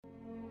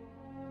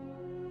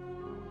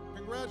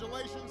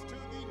congratulations to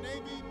the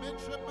Navy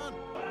midshipmen.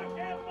 I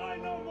can't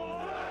find no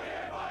more. I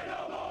can't find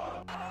no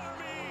more.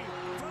 Army,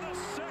 for the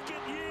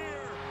second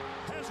year,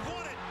 has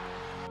won it.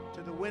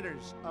 To the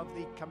winners of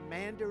the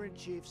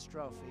Commander-in-Chief's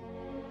Trophy,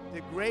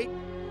 the great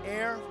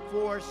Air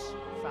Force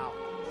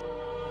Falcons.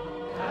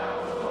 The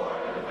Constitution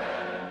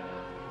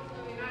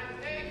of the United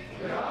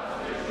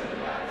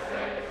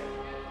States.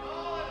 Against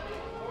all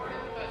enemies, foreign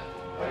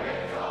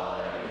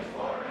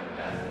and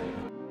domestic.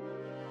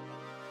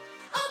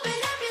 Open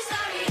up your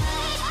story.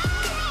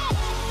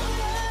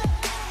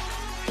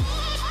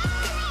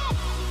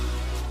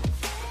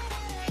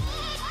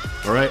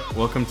 All right,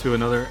 welcome to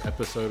another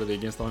episode of the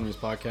Against All Enemies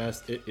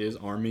podcast. It is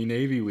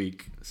Army-Navy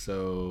week,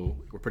 so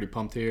we're pretty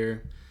pumped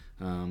here.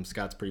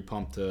 Scott's pretty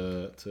pumped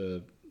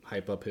to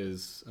hype up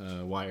his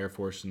why Air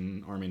Force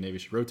and Army and Navy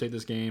should rotate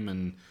this game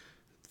and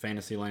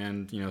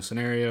Fantasyland,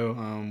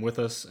 scenario with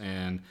us.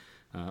 And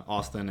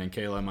Austin and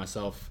Kayla and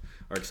myself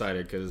are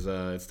excited because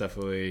it's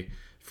definitely,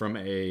 from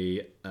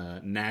a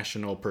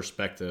national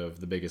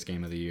perspective, the biggest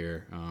game of the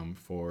year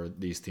for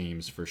these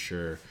teams for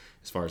sure.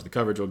 As far as the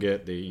coverage we'll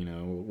get,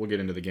 we'll get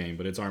into the game,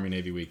 but it's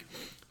Army-Navy week.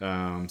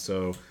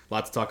 So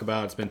lots to talk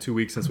about. It's been 2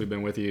 weeks since we've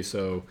been with you,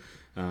 so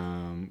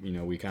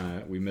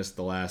we missed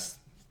the last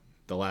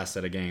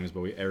set of games,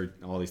 but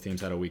all these teams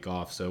had a week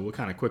off, so we'll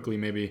kind of quickly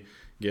maybe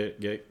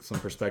get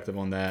some perspective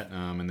on that,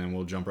 and then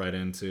we'll jump right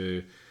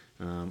into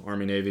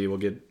Army-Navy. We'll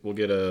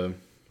get a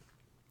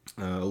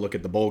look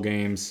at the bowl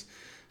games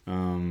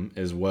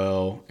as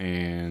well,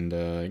 and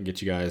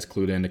get you guys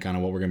clued into kind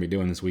of what we're going to be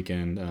doing this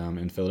weekend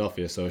in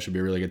Philadelphia. So it should be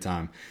a really good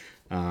time.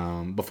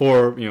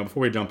 Before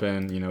we jump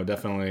in,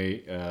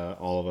 definitely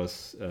all of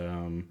us,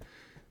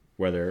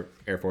 whether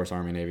Air Force,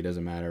 Army, Navy,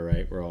 doesn't matter,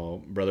 right? We're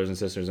all brothers and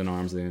sisters in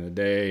arms at the end of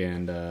the day,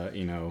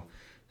 and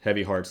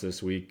heavy hearts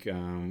this week,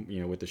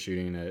 with the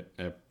shooting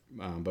at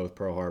both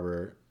Pearl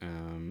Harbor,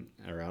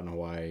 or out in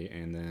Hawaii,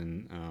 and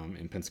then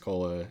in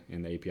Pensacola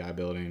in the API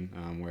building,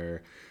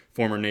 where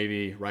former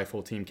Navy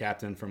rifle team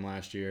captain from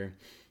last year,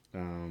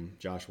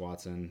 Josh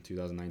Watson,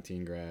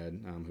 2019 grad,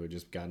 who had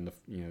just gotten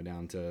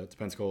down to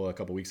Pensacola a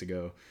couple weeks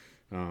ago,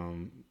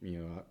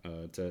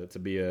 to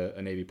be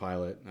a Navy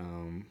pilot,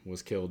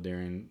 was killed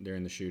during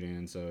the shooting.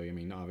 And so,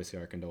 obviously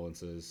our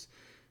condolences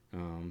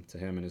to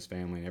him and his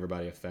family and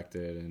everybody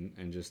affected,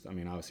 and just,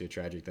 obviously a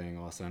tragic thing.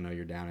 Also, I know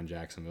you're down in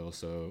Jacksonville,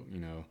 so,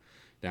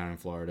 down in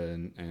Florida,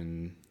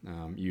 and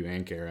you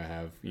and Kara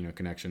have,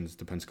 connections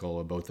to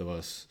Pensacola. Both of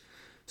us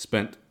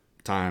spent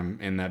time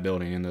in that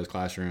building, in those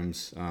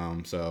classrooms. So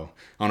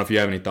I don't know if you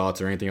have any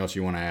thoughts or anything else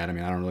you want to add. I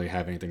don't really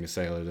have anything to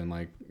say other than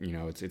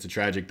it's a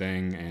tragic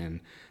thing, and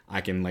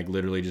I can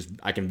literally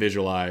I can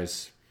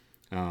visualize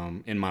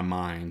in my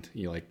mind,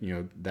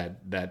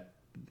 that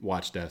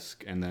watch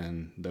desk and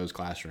then those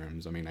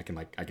classrooms. I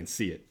can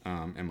see it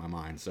in my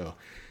mind. So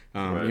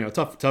right.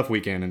 Tough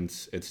weekend, and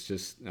it's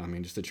just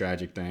just a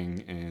tragic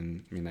thing.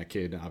 And that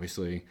kid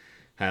obviously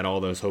had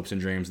all those hopes and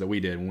dreams that we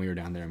did when we were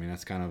down there.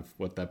 That's kind of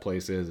what that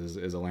place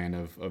is a land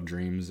of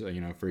dreams,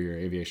 for your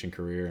aviation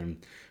career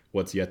and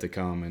what's yet to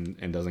come,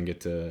 and doesn't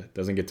get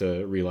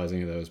to realize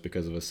any of those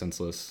because of a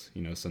senseless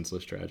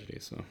tragedy.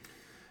 So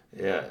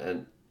yeah,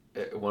 and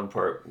one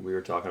part we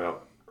were talking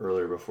about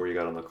earlier before you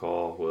got on the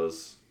call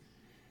was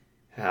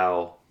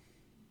how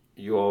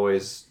you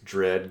always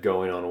dread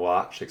going on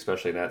watch,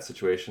 especially in that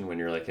situation when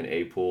you're like in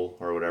A pool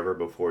or whatever,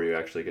 before you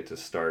actually get to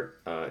start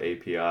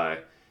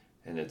API,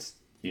 and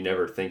you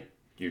never think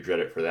you dread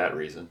it for that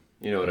reason.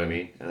 You know what I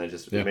mean? And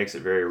it makes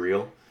it very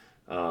real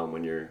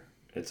when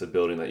it's a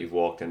building that you've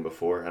walked in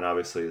before. And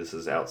obviously this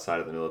is outside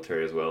of the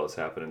military as well. It's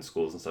happened in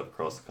schools and stuff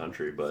across the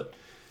country, but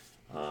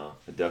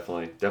it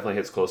definitely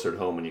hits closer to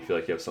home when you feel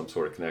like you have some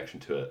sort of connection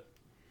to it.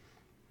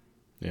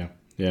 Yeah.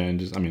 Yeah, and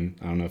just, I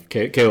don't know if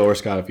Kayla or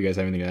Scott, if you guys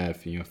have anything to add,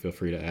 feel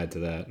free to add to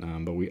that.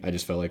 But I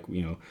just felt like,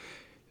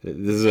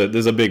 this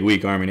is a big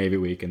week, Army-Navy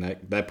week, and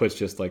that puts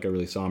just like a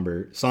really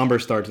somber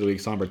start to the week,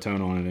 somber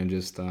tone on it, and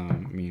just,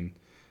 kind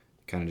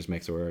of just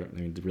makes it where,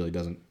 it really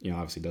doesn't,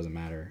 obviously doesn't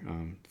matter,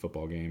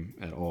 football game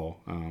at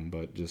all,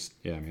 but just,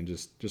 yeah,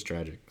 just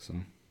tragic, so.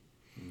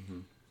 Mm-hmm.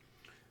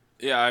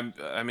 Yeah,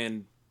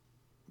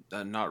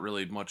 not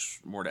really much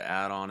more to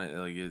add on it.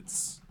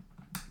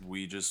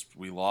 We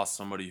lost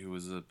somebody who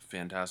was a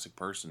fantastic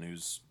person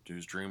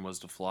whose dream was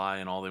to fly,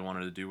 and all they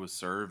wanted to do was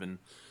serve. And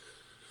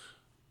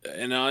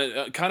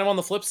kind of on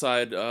the flip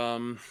side,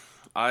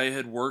 I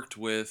had worked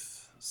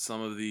with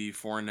some of the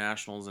foreign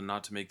nationals, and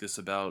not to make this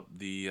about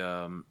the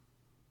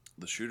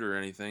shooter or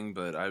anything,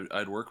 but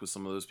I'd worked with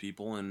some of those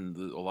people, and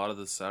a lot of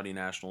the Saudi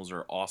nationals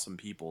are awesome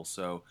people.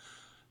 So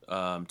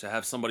to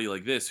have somebody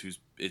like this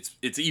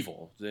it's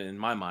evil in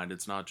my mind.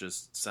 It's not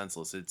just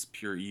senseless; it's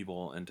pure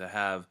evil, and to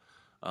have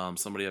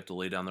somebody have to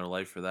lay down their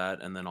life for that,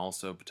 and then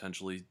also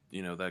potentially,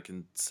 that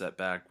can set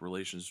back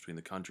relations between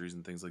the countries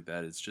and things like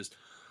that. It's just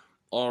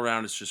all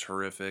around, it's just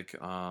horrific.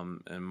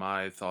 And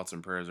my thoughts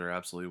and prayers are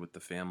absolutely with the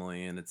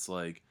family. And it's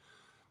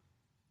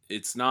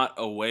not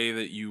a way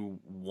that you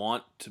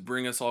want to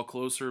bring us all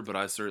closer, but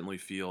I certainly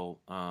feel,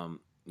 a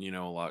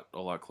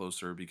lot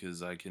closer,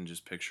 because I can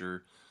just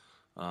picture,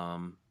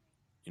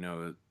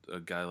 a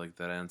guy like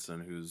that Ensign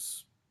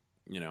who's,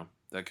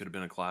 that could have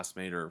been a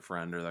classmate or a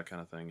friend or that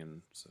kind of thing.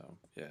 And so,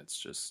 yeah, it's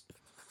just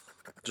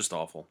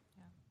awful.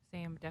 Yeah,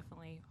 same.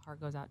 Definitely heart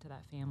goes out to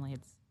that family.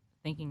 It's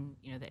thinking,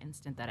 the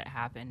instant that it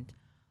happened,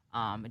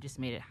 it just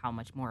made it how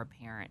much more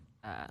apparent,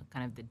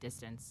 kind of the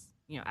distance,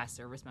 as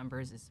service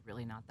members is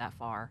really not that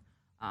far.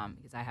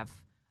 Because I have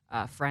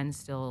friends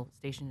still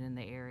stationed in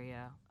the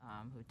area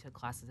who took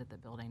classes at the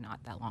building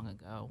not that long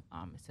ago.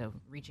 So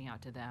reaching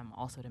out to them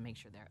also to make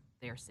sure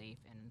they're safe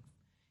and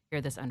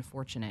hear this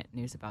unfortunate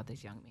news about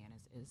this young man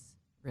is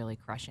really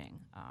crushing.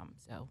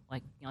 So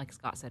like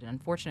Scott said, an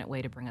unfortunate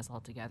way to bring us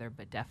all together,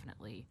 but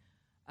definitely,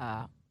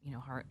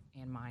 heart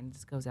and mind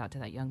just goes out to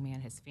that young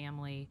man, his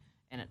family,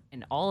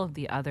 and all of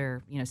the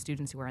other,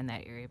 students who are in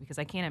that area, because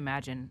I can't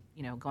imagine,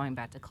 going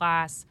back to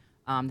class,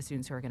 the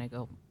students who are going to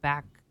go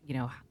back,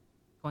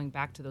 going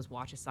back to those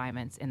watch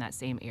assignments in that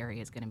same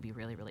area is going to be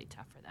really, really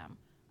tough for them.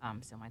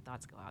 So my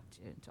thoughts go out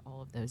to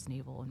all of those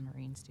Naval and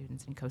Marine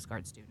students and Coast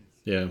Guard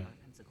students. Yeah. In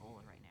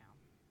Pensacola right now.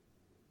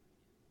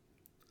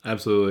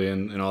 Absolutely.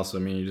 And also,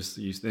 I mean,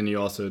 you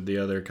also, the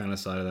other kind of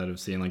side of that of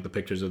seeing like the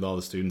pictures of all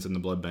the students in the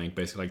blood bank,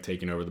 basically like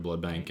taking over the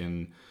blood bank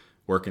and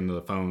working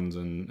the phones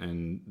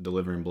and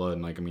delivering blood,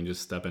 and like, I mean,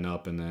 just stepping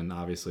up. And then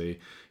obviously,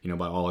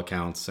 by all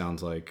accounts,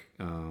 sounds like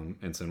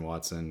Ensign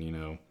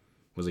Watson,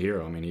 was a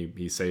hero. I mean,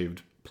 he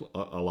saved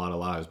a lot of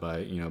lives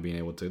by, being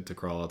able to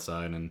crawl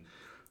outside and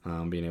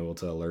being able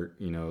to alert,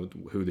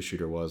 who the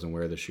shooter was and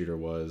where the shooter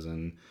was.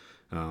 And,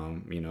 I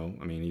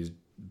mean, he's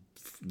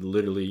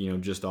literally,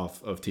 just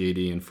off of TAD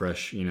and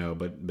fresh,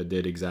 but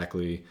did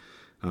exactly,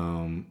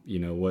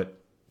 what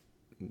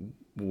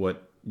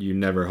you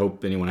never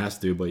hope anyone has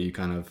to do, but you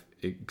kind of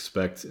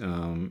expect.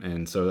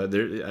 And so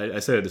I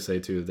say that to say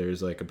too,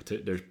 there's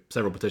there's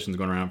several petitions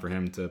going around for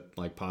him to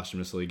like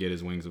posthumously get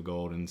his wings of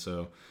gold. And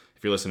so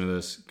if you're listening to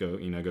this, go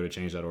to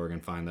change.org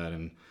and find that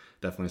and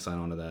definitely sign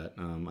on to that.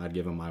 I'd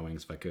give him my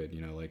wings if I could,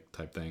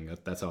 type thing.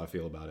 That's how I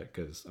feel about it.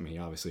 Cause I mean,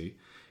 obviously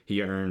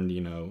he earned,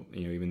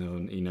 even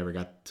though he never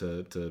got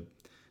to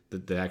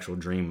the actual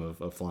dream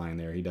of flying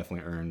there, he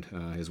definitely earned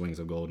his wings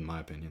of gold in my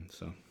opinion.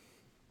 So.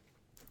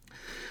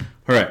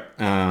 All right.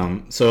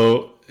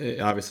 So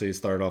obviously it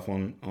started off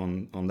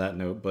on that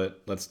note,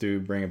 but let's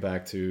bring it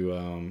back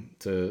to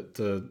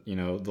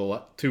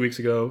the 2 weeks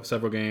ago,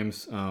 several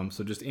games.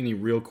 So just any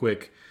real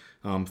quick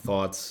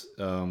thoughts.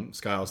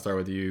 Sky, I'll start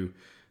with you.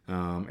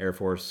 Air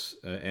Force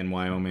and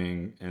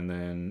Wyoming, and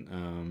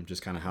then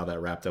just kind of how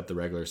that wrapped up the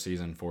regular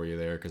season for you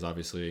there, because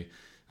obviously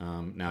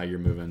now you're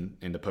moving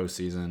into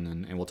postseason,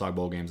 and we'll talk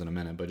bowl games in a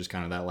minute, but just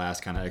kind of that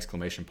last kind of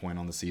exclamation point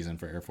on the season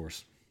for Air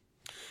Force.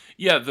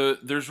 Yeah,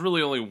 there's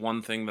really only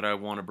one thing that I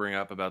want to bring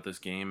up about this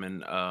game,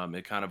 and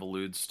it kind of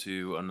alludes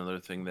to another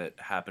thing that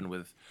happened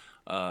with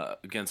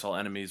Against All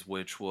Enemies,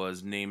 which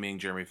was naming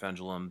Jeremy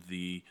Fengelum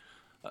the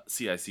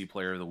CIC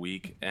Player of the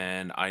Week.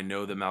 And I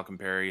know that Malcolm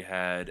Perry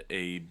had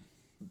a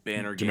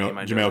banner game.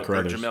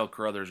 Jamel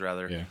Carruthers,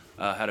 rather,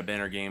 yeah. Had a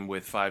banner game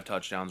with 5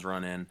 touchdowns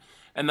run in,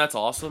 and that's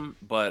awesome.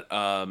 But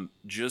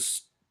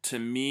just to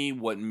me,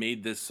 what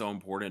made this so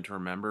important to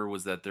remember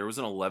was that there was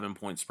an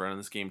 11-point spread in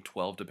this game,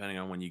 12 depending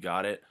on when you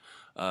got it,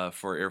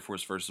 for Air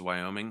Force versus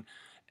Wyoming,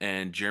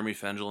 and Jeremy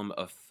Fengelum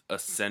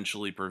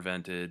essentially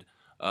prevented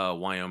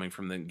Wyoming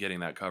from getting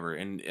that cover.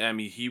 And I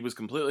mean, he was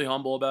completely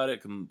humble about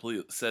it.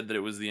 Said that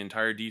it was the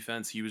entire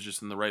defense. He was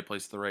just in the right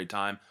place at the right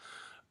time.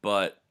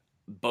 But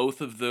both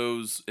of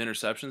those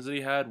interceptions that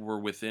he had were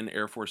within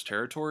Air Force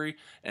territory,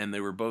 and they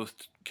were both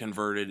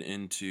converted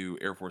into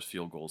Air Force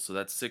field goals. So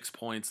that's 6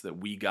 points that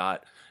we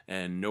got,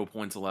 and no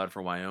points allowed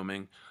for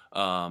Wyoming.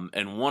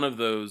 And one of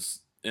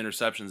those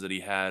interceptions that he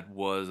had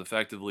was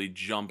effectively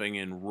jumping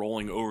and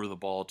rolling over the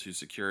ball to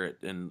secure it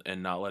and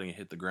not letting it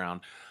hit the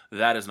ground.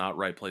 That is not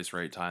right place,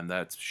 right time.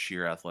 That's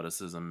sheer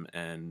athleticism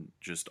and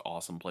just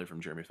awesome play from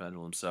Jeremy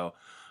Fengelum. So,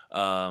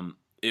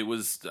 it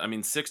was,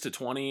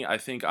 6-20. I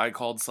think I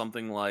called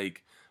something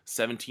like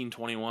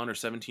 17-21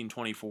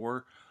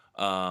 or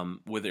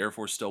 17-24 with Air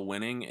Force still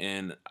winning.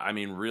 And,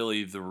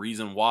 really the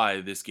reason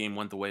why this game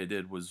went the way it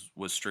did was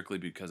strictly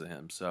because of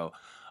him. So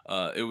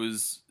it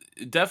was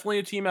definitely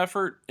a team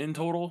effort in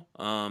total.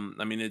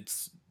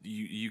 It's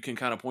you can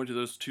kind of point to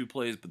those 2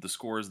 plays, but the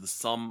score is the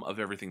sum of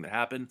everything that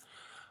happened.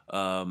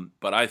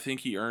 But I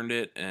think he earned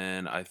it,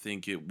 and I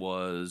think it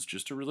was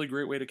just a really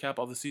great way to cap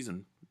off the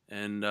season.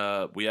 And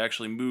we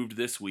actually moved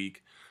this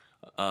week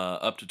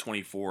up to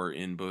 24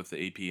 in both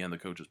the AP and the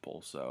coaches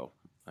poll. So,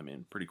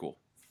 pretty cool.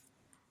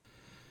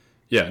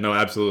 Yeah, no,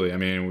 absolutely.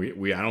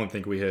 I don't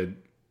think we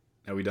haven't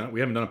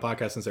done a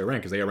podcast since they were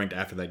ranked, because they got ranked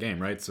after that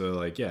game, right? So,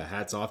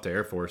 hats off to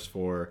Air Force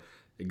for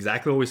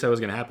exactly what we said was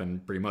going to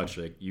happen, pretty much.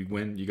 You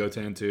win, you go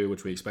 10-2,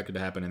 which we expected to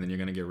happen, and then you're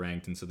going to get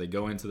ranked. And so they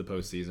go into the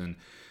postseason.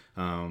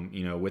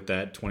 with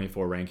that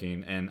 24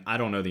 ranking. And I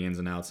don't know the ins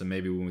and outs, and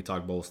maybe when we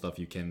talk bowl stuff,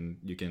 you can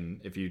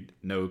if you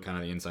know kind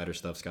of the insider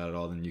stuff, Scott, at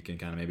all, then you can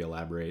kind of maybe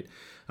elaborate.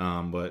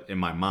 But in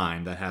my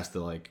mind, that has to,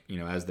 like,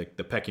 as the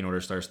pecking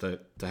order starts to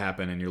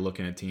happen, and you're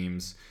looking at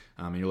teams,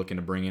 and you're looking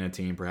to bring in a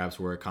team perhaps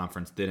where a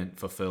conference didn't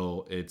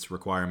fulfill its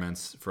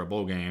requirements for a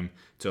bowl game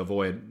to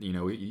avoid,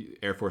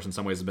 Air Force in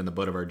some ways has been the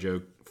butt of our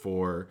joke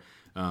for,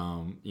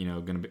 going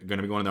to be going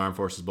to the Armed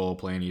Forces Bowl,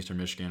 playing Eastern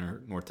Michigan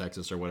or North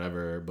Texas or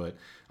whatever. But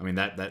I mean,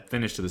 that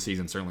finish to the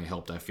season certainly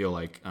helped. I feel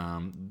like,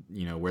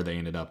 where they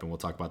ended up, and we'll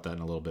talk about that in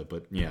a little bit.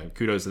 But yeah,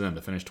 kudos to them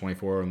to finish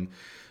 24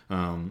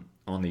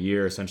 on the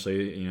year,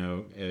 essentially.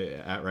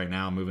 At right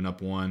now, moving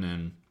up one,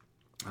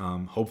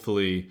 and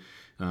hopefully,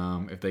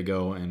 if they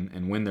go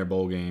and win their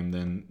bowl game,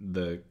 then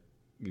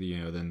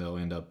then they'll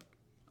end up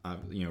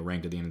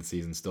ranked at the end of the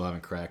season. Still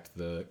haven't cracked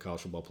the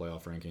college football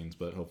playoff rankings,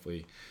 but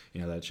hopefully,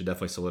 that should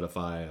definitely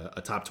solidify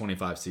a top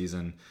 25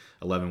 season,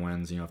 11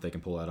 wins, if they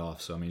can pull that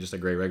off. So, I mean, just a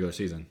great regular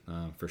season,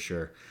 for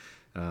sure.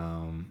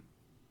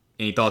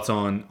 Any thoughts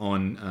on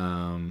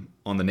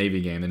the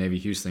Navy game, the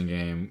Navy-Houston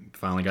game?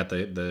 Finally got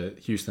the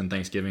Houston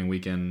Thanksgiving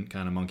weekend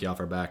kind of monkey off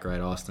our back,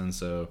 right, Austin?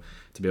 So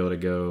to be able to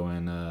go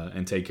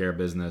and take care of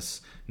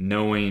business,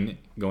 knowing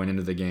going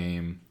into the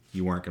game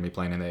you weren't going to be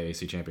playing in the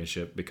AAC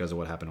championship because of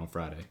what happened on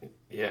Friday.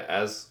 Yeah,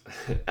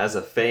 as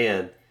a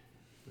fan,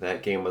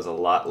 that game was a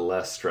lot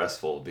less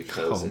stressful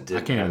because it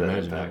didn't have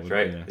that impact,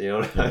 right? Yeah. You know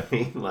what I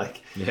mean?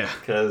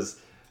 Because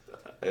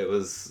it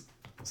was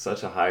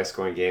such a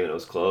high-scoring game, and it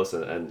was close,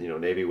 and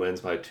Navy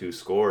wins by 2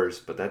 scores,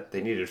 but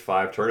they needed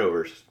 5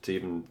 turnovers to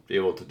even be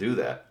able to do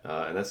that,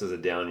 and this is a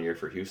down year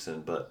for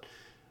Houston, but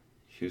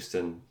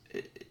Houston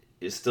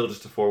is still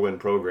just a 4-win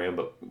program,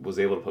 but was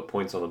able to put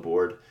points on the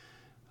board.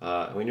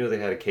 We knew they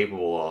had a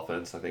capable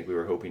offense. I think we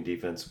were hoping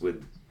defense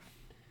would.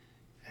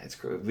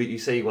 You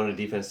say you wanted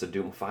defense to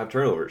do 5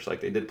 turnovers,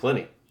 like they did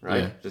plenty,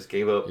 right? Yeah. Just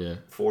gave up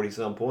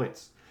 40-some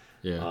points.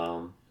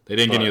 Yeah. They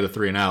didn't get any of the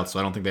 3 and outs, so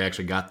I don't think they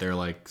actually got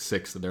their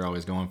 6 that they're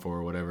always going for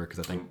or whatever. Because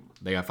I think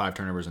they got 5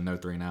 turnovers and no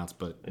 3 and outs.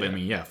 But I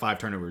mean, 5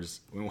 turnovers.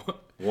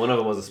 One of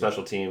them was a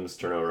special teams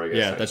turnover, I guess.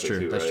 Yeah, that's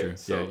true. Too, that's right? true.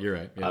 So you're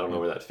right. I don't know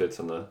where that fits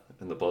in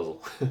the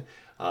puzzle.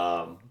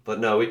 But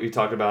no, we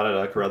talked about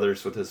it.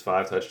 Carruthers with his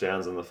 5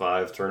 touchdowns and the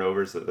 5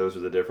 turnovers, those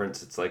are the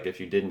difference. It's like if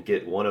you didn't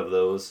get one of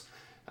those,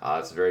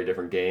 it's a very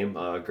different game.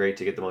 Great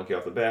to get the monkey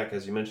off the back,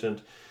 as you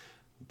mentioned,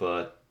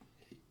 but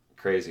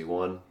crazy.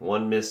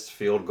 One missed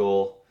field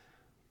goal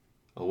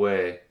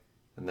away,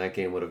 and that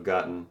game would have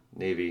gotten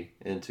Navy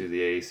into the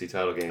AAC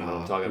title game. What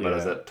I'm talking about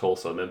is that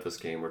Tulsa-Memphis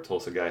game where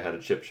Tulsa guy had a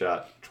chip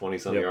shot,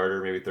 20-some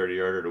yarder, maybe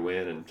 30-yarder to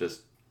win, and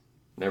just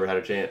never had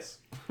a chance.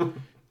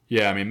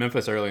 Yeah, I mean,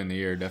 Memphis early in the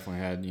year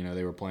definitely had,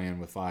 they were playing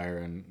with fire,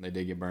 and they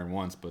did get burned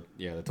once. But,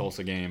 yeah, the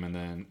Tulsa game, and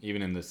then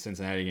even in the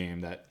Cincinnati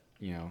game that,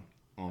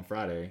 on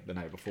Friday, the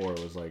night before,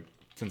 it was like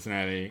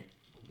Cincinnati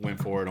went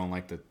for it on,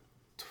 the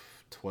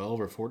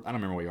 12 or 14. I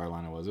don't remember what yard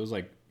line it was. It was,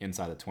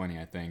 inside the 20,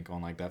 I think,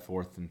 on, that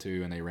 4th and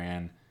 2, and they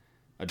ran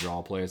a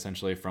draw play,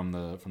 essentially, from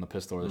the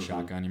pistol or the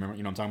shotgun. You remember?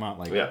 You know what I'm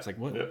talking about? It's like,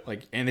 what? Yeah.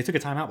 And they took a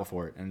timeout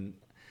before it. And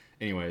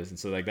anyways, and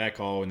so, that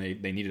call, and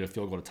they needed a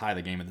field goal to tie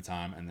the game at the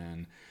time, and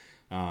then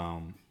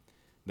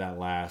that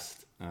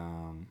last, I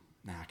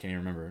can't even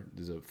remember.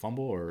 Is it a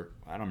fumble or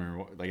I don't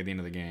remember. At the end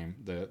of the game,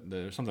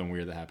 there's something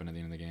weird that happened at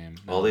the end of the game.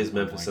 All these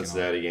Memphis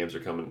Cincinnati games are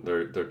coming.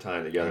 They're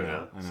tying together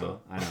now. I know.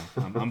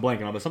 I'm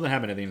blanking on, but something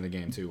happened at the end of the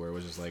game too, where it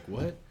was just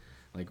what?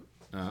 It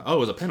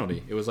was a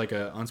penalty. It was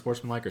a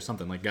unsportsmanlike or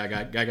something. Guy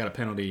got a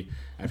penalty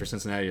after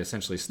Cincinnati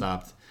essentially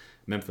stopped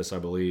Memphis, I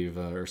believe,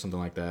 or something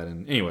like that.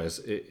 And anyways,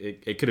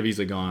 it could have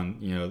easily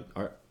gone,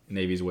 our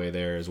Navy's way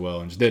there as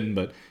well, and just didn't.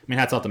 But I mean,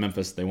 hats off to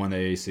Memphis. They won the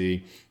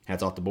AAC.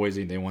 Hats off to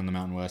Boise. They won the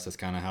Mountain West. That's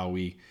kind of how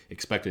we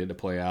expected it to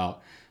play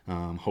out.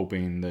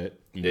 Hoping that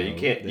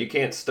you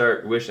can't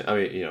start wishing. I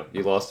mean,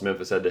 you lost to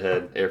Memphis head to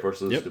head. Air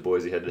Force loses to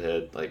Boise head to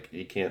head.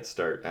 You can't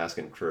start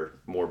asking for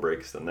more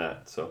breaks than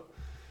that. So.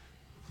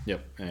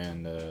 Yep,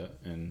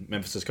 and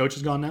Memphis's coach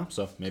is gone now,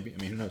 so maybe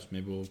who knows?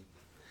 Maybe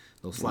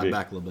they'll slide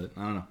back a little bit.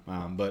 I don't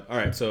know. But all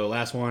right, so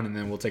last one, and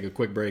then we'll take a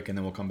quick break, and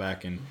then we'll come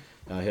back and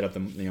hit up the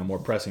more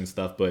pressing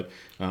stuff. But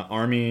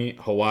Army,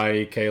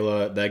 Hawaii,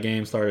 Kayla, that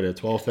game started at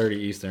 12:30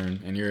 Eastern,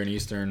 and you're an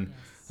Eastern,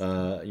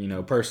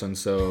 person.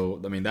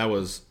 So I mean, that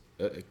was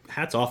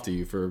hats off to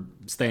you for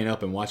staying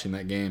up and watching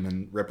that game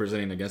and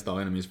representing Against All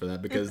Enemies for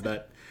that, because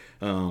that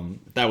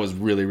was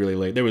really, really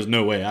late. There was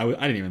no way I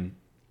didn't even.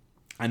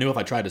 I knew if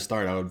I tried to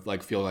start, I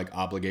would feel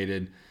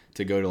obligated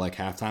to go to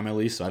halftime at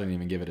least. So I didn't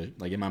even give it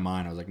in my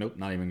mind. I was like, nope,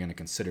 not even going to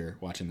consider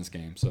watching this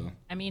game. So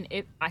I mean,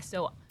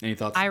 any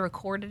thoughts? I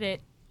recorded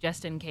it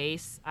just in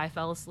case I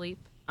fell asleep,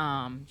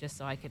 just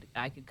so I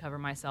could cover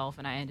myself.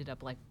 And I ended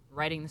up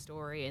writing the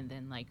story and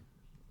then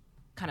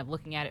kind of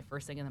looking at it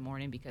first thing in the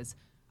morning, because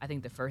I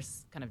think the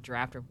first kind of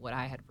draft of what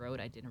I had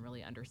wrote I didn't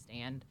really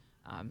understand,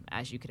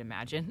 as you could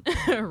imagine,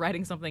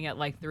 writing something at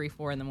 3,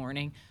 4 in the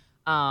morning.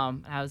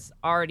 I was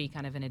already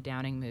kind of in a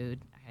downing mood.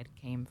 I had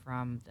came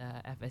from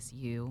the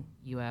FSU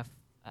UF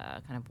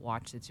kind of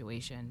watch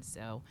situation,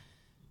 so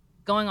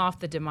going off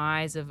the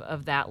demise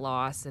of that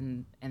loss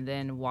and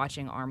then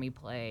watching Army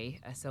play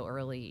so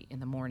early in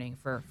the morning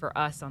for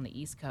us on the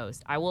East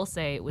Coast, I will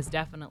say it was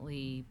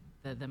definitely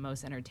the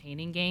most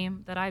entertaining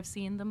game that I've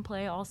seen them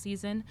play all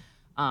season.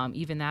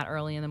 Even that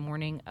early in the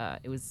morning,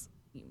 it was,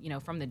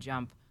 from the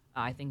jump,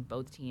 I think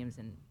both teams,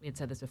 and we had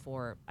said this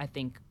before, I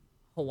think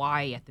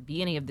Hawaii at the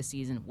beginning of the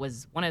season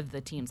was one of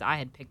the teams I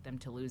had picked them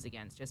to lose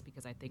against, just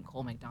because I think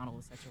Cole McDonald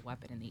was such a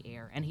weapon in the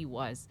air, and he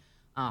was.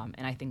 And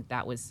I think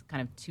that was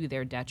kind of to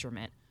their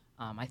detriment.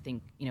 I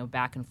think,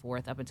 back and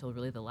forth up until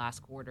really the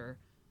last quarter.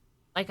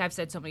 Like I've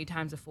said so many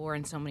times before,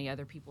 and so many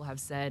other people have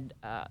said,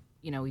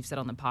 we've said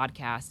on the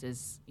podcast,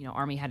 is,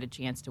 Army had a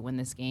chance to win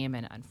this game.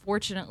 And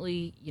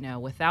unfortunately,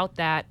 without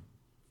that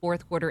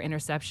fourth quarter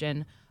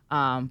interception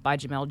by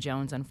Jamel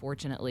Jones,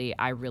 unfortunately,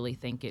 I really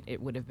think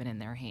it would have been in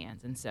their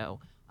hands. And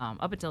so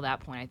up until that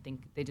point, I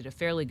think they did a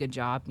fairly good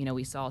job.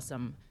 We saw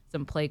some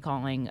play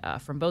calling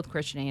from both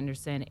Christian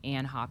Anderson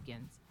and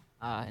Hopkins.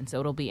 And so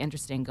it'll be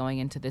interesting going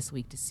into this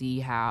week to see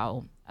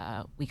how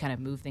we kind of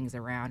move things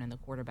around in the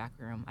quarterback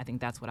room. I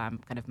think that's what I'm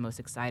kind of most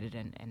excited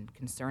and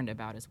concerned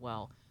about as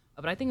well.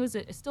 But I think it was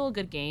still a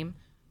good game.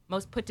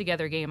 Most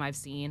put-together game I've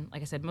seen.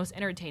 Like I said, most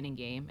entertaining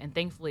game. And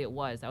thankfully it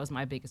was. That was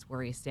my biggest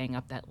worry, staying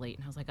up that late.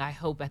 And I was like, I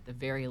hope at the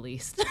very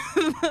least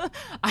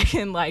I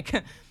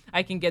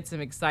can get some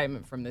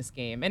excitement from this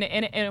game. And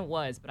it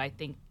was. But I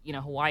think,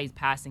 Hawaii's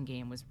passing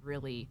game was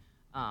really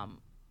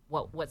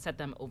what set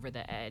them over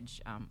the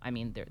edge.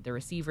 The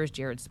receivers,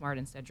 Jared Smart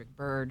and Cedric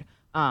Bird,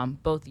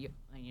 both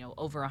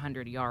over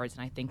 100 yards.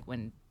 And I think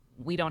when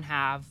we don't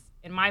have,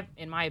 in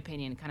my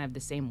opinion, kind of the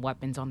same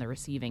weapons on the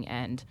receiving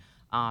end,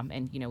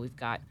 and we've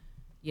got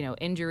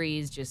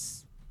injuries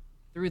just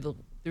through the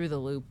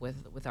loop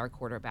with our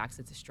quarterbacks,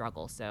 it's a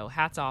struggle. So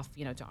hats off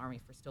to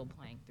Army for still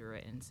playing through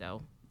it. And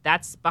so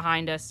that's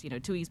behind us,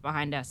 2 weeks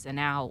behind us, and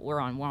now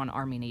we're on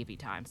Army Navy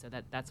time. So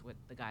that's what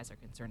the guys are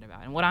concerned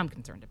about and what I'm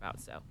concerned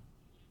about. So.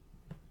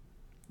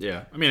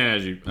 Yeah,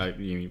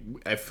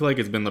 I feel like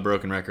it's been the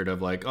broken record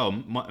of like,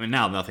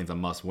 now nothing's a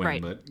must win,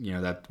 right. But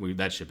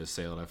that ship has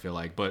sailed. I feel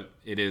like, but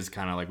it is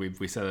kind of like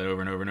we said that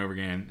over and over and over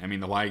again.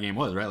 The Hawaii game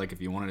was right. Like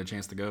if you wanted a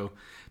chance to go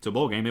to a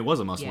bowl game, it was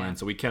a must win.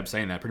 So we kept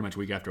saying that pretty much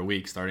week after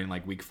week, starting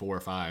like week 4 or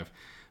 5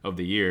 of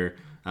the year.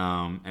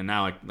 And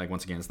now like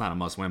once again, it's not a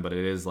must win, but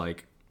it is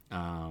like,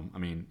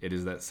 it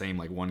is that same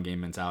like one game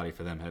mentality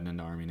for them heading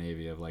into Army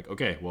Navy of like,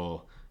 okay,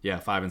 well, yeah,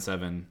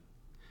 5-7.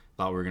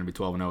 Thought we were going to be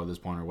 12-0 at this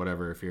point or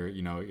whatever if you're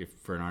if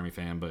for an Army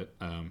fan, but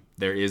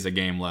there is a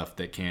game left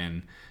that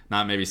can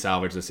not maybe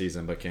salvage the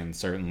season but can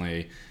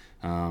certainly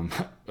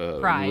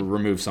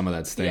remove some of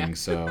that sting. Yeah.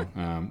 So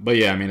but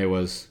yeah, it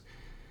was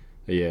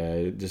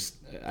just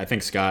I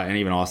think Scott and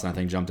even Austin I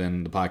think jumped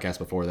in the podcast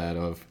before that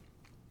of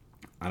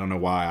I don't know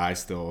why I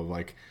still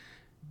like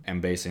am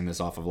basing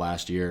this off of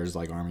last year's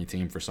like Army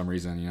team for some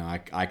reason.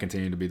 I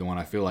continue to be the one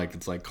I feel like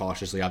it's like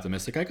cautiously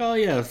optimistic, like, oh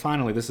yeah,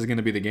 finally this is going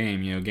to be the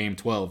game, game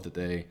 12 that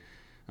they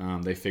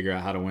figure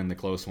out how to win the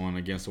close one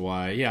against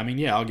Hawaii.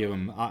 Yeah, I'll give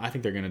them. I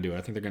think they're going to do it.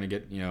 I think they're going to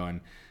get,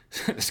 and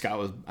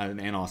Scott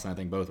and Austin, I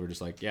think both were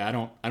just like, yeah,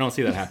 I don't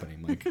see that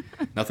happening. Like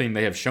nothing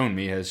they have shown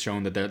me has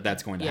shown that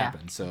that's going to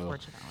happen. So,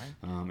 unfortunately,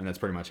 and that's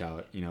pretty much how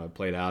it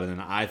played out. And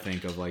then I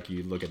think of like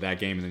you look at that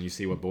game and then you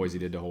see what Boise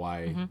did to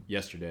Hawaii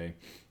yesterday.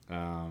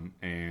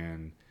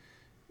 And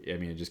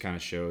it just kind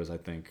of shows, I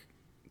think,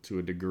 to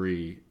a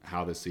degree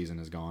how this season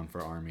has gone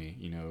for Army.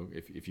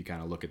 If you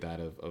kind of look at that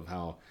of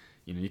how,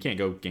 you can't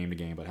go game to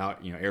game, but how,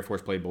 Air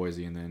Force played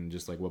Boise and then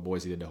just like what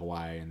Boise did to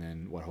Hawaii and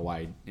then what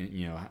Hawaii,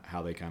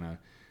 how they kind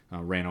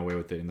of ran away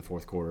with it in the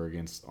fourth quarter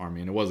against Army.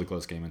 And it was a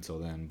close game until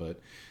then, but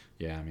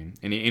yeah,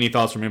 any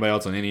thoughts from anybody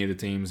else on any of the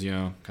teams,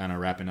 kind of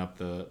wrapping up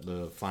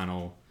the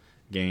final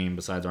game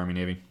besides Army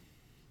Navy?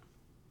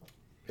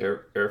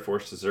 Air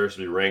Force deserves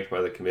to be ranked by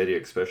the committee,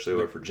 especially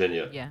over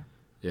Virginia.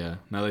 Yeah,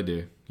 no, they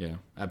do. Yeah,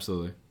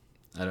 absolutely.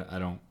 I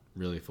don't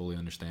really fully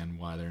understand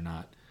why they're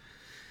not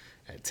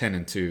at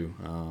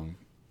 10-2,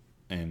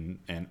 and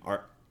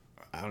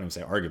I don't even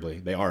say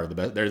arguably they are the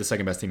best. They're the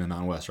second best team in the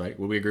Mountain West, right?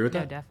 Would we agree with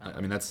that? Yeah,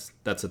 definitely. That's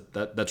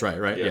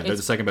right? Yeah, they're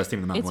the second best team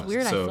in the Mountain West. It's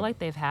weird. So, I feel like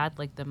they've had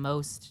like the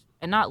most,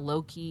 and not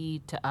low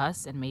key to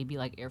us and maybe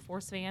like Air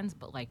Force fans,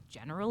 but like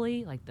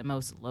generally like the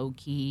most low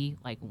key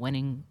like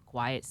winning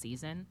quiet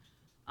season.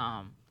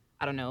 I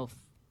don't know if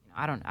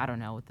I don't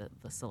know what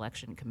the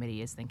selection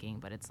committee is thinking,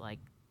 but it's like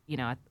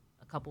a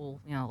couple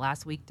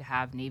last week to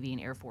have Navy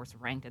and Air Force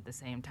ranked at the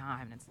same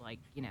time, and it's like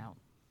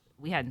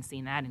we hadn't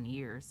seen that in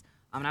years.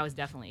 And I was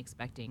definitely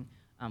expecting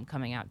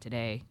coming out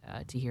today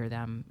to hear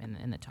them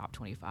in the top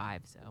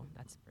 25, so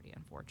that's pretty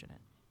unfortunate.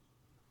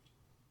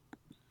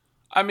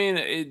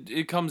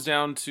 It comes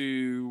down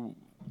to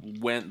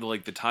when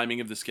the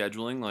timing of the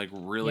scheduling. Like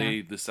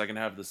really, the second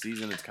half of the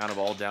season, it's kind of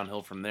all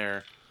downhill from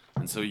there.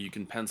 And so you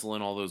can pencil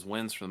in all those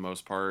wins for the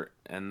most part.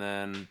 And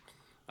then,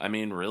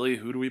 really,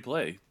 who do we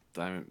play?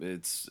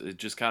 It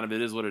just kind of,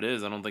 it is what it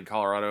is. I don't think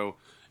Colorado,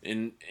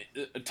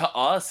 to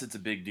us, it's a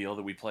big deal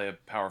that we play a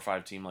Power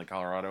 5 team like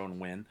Colorado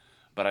and win.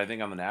 But But I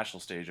think on the national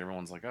stage,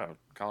 everyone's like, "Oh,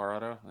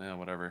 Colorado, yeah,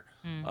 whatever."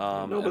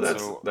 No,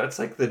 but that's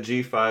like the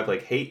G5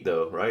 like hate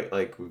though, right?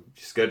 Like you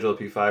schedule a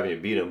P5 and you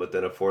beat them, but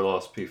then a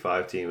 4-loss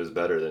P5 team is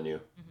better than you.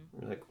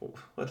 You're like,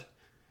 what?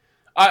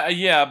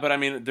 Yeah, but I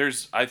mean,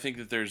 I think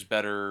that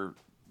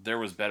there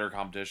was better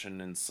competition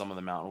in some of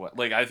the Mountain West.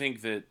 Like I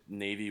think that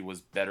Navy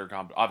was better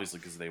obviously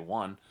because they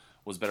won,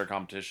 was better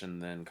competition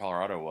than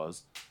Colorado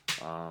was.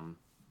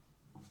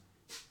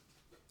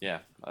 Yeah,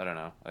 I don't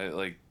know.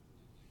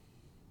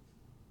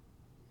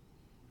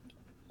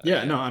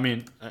 Yeah, no, I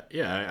mean,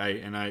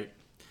 I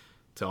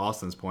to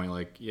Austin's point,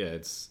 like, yeah,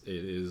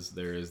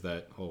 there is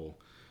that whole,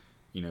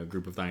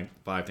 group of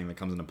five thing that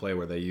comes into play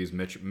where they use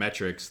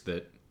metrics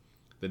that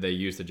they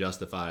use to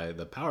justify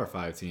the Power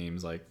 5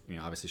 teams, like,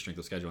 obviously strength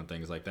of schedule and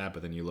things like that.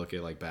 But then you look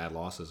at like bad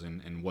losses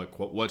and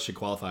what should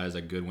qualify as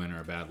a good win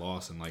or a bad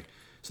loss, and like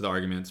so the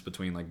arguments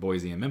between like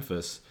Boise and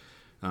Memphis,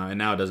 and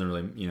now it doesn't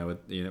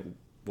really,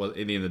 well, at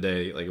the end of the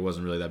day, like it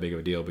wasn't really that big of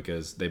a deal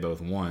because they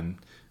both won.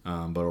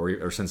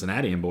 Or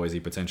Cincinnati and Boise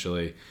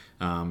potentially,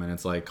 and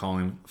it's like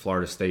calling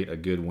Florida State a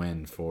good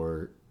win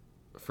for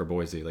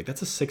Boise. Like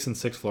that's a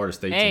 6-6 Florida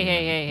State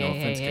team. No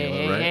offense,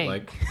 Kayla, right? Hey.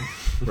 Like,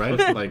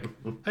 right? Like,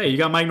 hey, you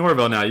got Mike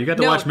Norvell now. You got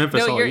to watch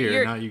Memphis all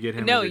year. Now you get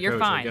him. No, as your you're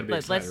coach. fine.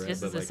 Like, This right?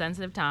 is a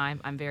sensitive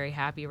time. I'm very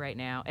happy right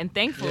now, and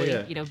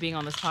thankfully, being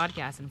on this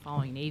podcast and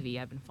following Navy,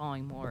 I've been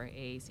following more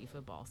AAC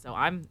football. So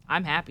I'm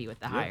happy with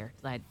the hire.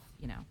 Like,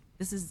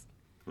 this is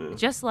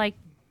just like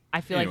I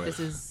feel like this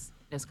is.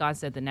 As Scott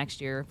said, the next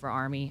year for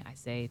Army, I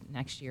say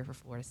next year for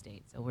Florida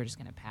State. So we're just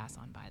going to pass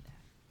on by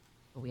that.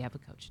 But we have a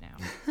coach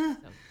now. So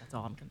that's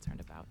all I'm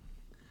concerned about.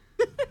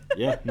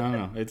 Yeah,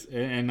 no.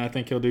 And I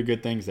think he'll do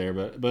good things there.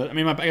 But I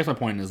mean, I guess my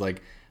point is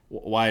like,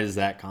 why does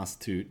that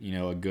constitute,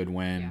 a good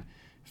win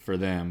for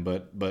them?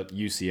 But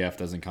UCF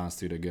doesn't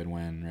constitute a good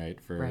win, right?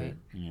 For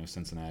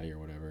Cincinnati or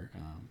whatever.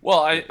 Well,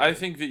 I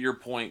think that your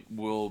point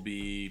will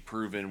be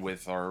proven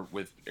with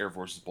Air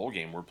Force's bowl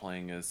game. We're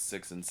playing a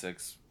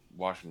 6-6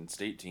 Washington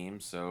State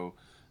team, so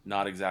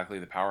not exactly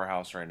the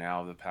powerhouse right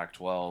now of the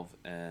Pac-12,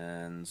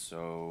 and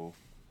so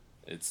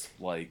it's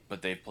like,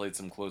 but they've played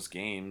some close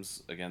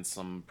games against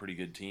some pretty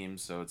good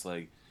teams, so it's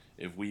like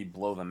if we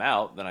blow them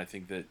out, then I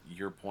think that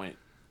your point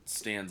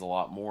stands a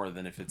lot more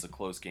than if it's a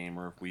close game,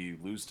 or if we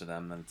lose to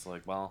them, then it's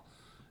like, well,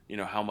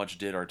 how much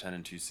did our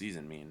 10-2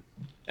 season mean?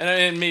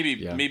 And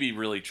maybe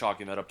really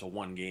chalking that up to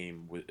one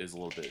game is a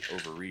little bit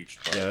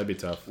overreached. But yeah, that'd be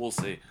tough. We'll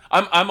see.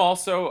 I'm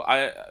also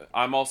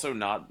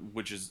not,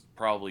 which is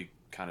probably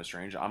kind of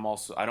strange.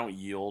 I don't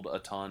yield a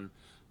ton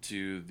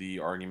to the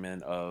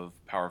argument of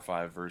Power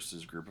 5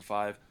 versus Group of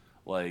 5.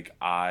 Like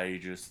I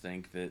just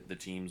think that the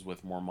teams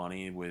with more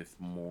money, with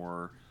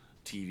more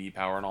TV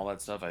power and all that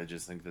stuff, I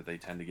just think that they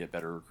tend to get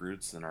better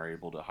recruits and are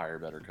able to hire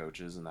better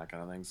coaches and that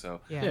kind of thing.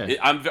 So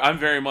I'm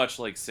very much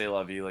like c'est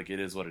la vie, like it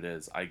is what it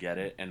is. I get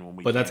it, and when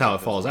we but that's how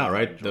it falls out,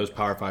 right? Those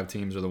Power 5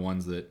 teams are the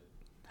ones that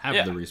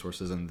have the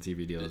resources and the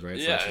TV deals, right?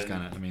 So that's just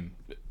kind of, I mean,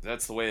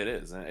 that's the way it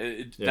is,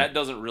 and that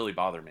doesn't really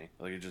bother me.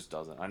 Like it just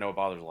doesn't. I know it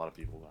bothers a lot of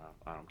people,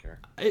 but I don't care.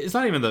 It's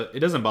not even it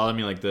doesn't bother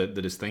me like the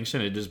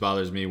distinction. It just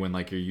bothers me when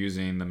like you're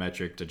using the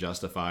metric to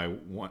justify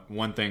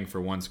one thing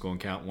for one school and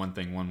count one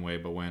thing one way,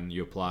 but when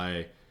you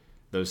apply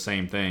those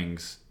same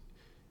things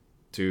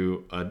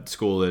to a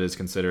school that is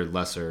considered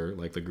lesser,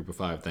 like the Group of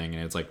 5 thing,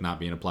 and it's like not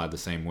being applied the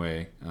same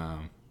way.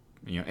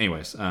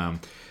 Anyways.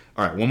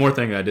 All right, one more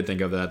thing that I did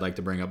think of that I'd like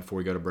to bring up before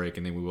we go to break,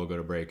 and then we will go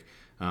to break.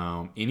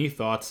 Any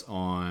thoughts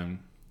on,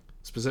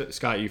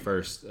 Scott, you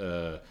first,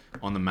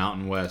 on the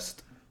Mountain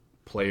West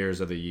Players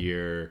of the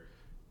Year,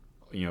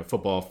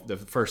 football, the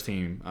first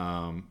team,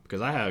 because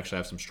I actually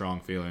have some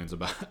strong feelings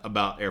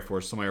about Air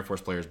Force, some Air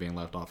Force players being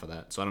left off of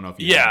that. So I don't know if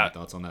you have any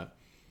thoughts on that.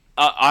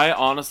 I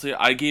honestly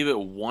gave it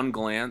one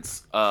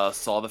glance,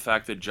 saw the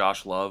fact that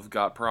Josh Love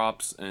got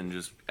props, and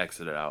just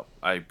exited out.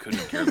 I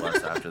couldn't care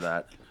less after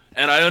that.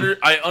 And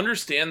I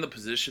understand the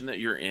position that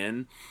you're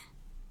in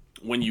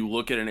when you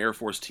look at an Air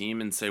Force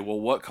team and say, well,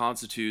 what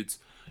constitutes?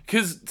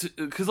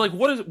 Because like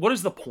what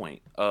is the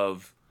point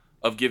of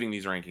giving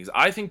these rankings?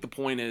 I think the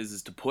point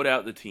is to put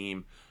out the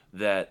team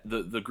that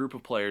the group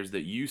of players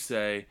that you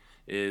say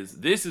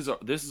is this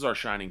is our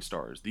shining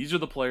stars. These are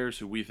the players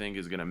who we think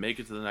is going to make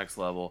it to the next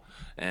level,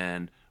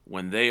 and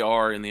when they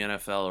are in the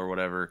NFL or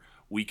whatever,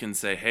 we can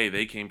say, hey,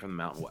 they came from the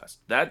Mountain West.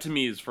 That to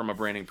me is, from a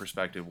branding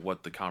perspective,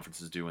 what the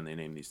conferences do when they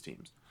name these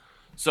teams.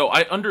 So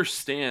I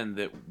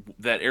understand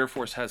that Air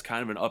Force has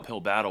kind of an uphill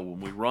battle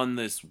when we run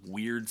this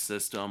weird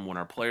system, when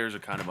our players are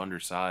kind of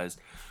undersized.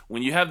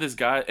 When you have this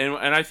guy,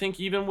 and I think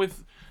even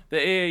with the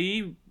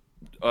AAE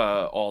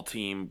all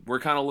team, we're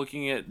kind of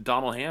looking at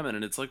Donald Hammond,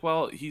 and it's like,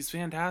 well, he's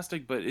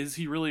fantastic, but is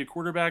he really a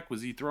quarterback?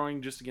 Was he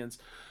throwing just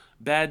against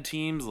bad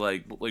teams?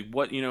 Like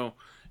what,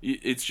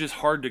 it's just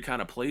hard to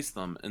kind of place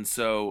them. And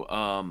so,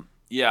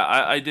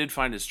 I did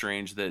find it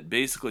strange that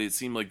basically it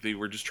seemed like they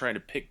were just trying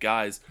to pick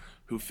guys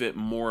who fit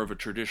more of a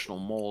traditional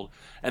mold.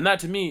 And that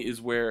to me is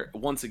where,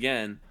 once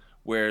again,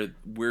 where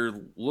we're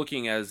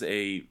looking as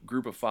a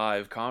Group of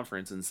 5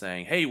 conference and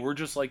saying, hey, we're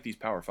just like these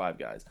Power 5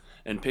 guys,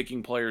 and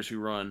picking players who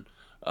run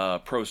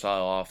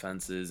pro-style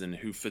offenses and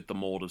who fit the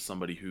mold of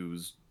somebody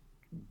who's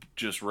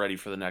just ready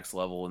for the next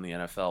level in the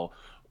NFL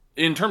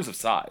in terms of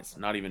size,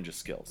 not even just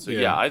skill. So,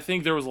 yeah, I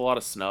think there was a lot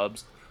of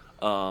snubs.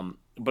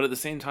 But at the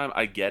same time,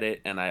 I get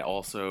it, and I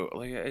also,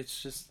 like,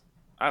 it's just,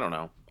 I don't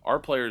know. Our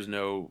players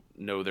know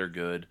they're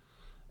good,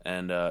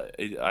 and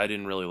I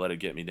didn't really let it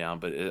get me down.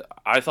 But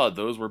I thought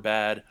those were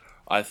bad.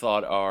 I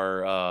thought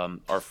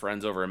our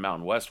friends over at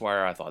Mountain West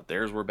Wire, I thought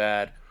theirs were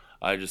bad.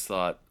 I just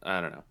thought,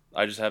 I don't know.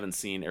 I just haven't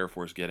seen Air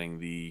Force getting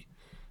the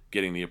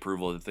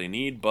approval that they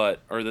need,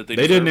 but I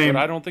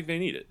don't think they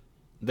need it.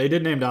 They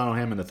did name Donald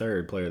Hammond the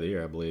third player of the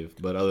year, I believe.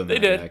 But other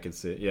than that, yeah, I could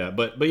see it. Yeah,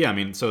 but yeah, I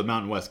mean, so the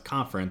Mountain West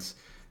Conference,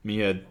 I mean,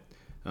 you had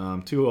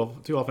two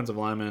offensive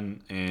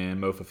linemen and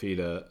Mo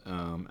Fafita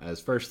as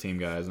first team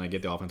guys, and I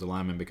get the offensive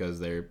linemen because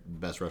they're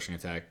best rushing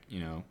attack,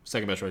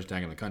 second best rushing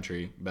attack in the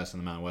country, best in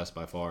the Mountain West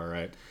by far,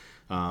 right?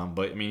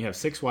 But I mean, you have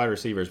 6 wide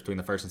receivers between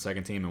the first and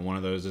second team, and one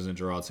of those isn't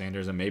Gerard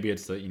Sanders, and maybe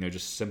it's the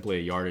just simply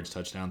a yardage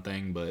touchdown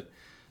thing, but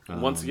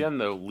once again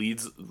though,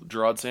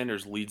 Gerard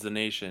Sanders leads the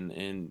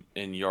nation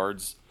in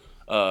yards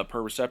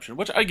per reception,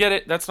 which I get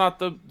it. That's not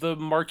the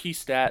marquee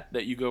stat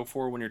that you go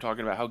for when you're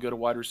talking about how good a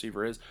wide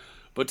receiver is.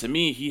 But to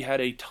me, he had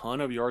a ton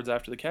of yards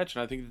after the catch,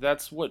 and I think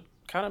that's what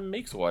kind of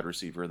makes a wide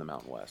receiver in the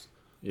Mountain West.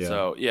 Yeah.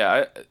 So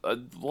yeah, a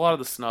lot of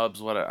the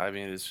snubs.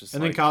 It's just.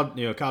 And then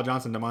Kyle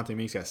Johnson, DeMonte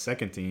Meeks got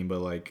second team, but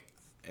like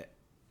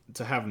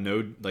to have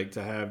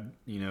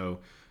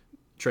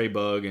Trey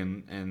Bug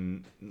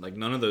and like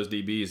none of those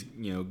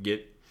DBs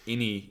get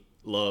any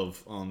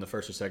love on the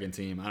first or second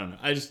team. I don't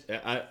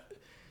know.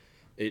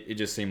 It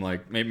just seemed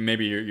like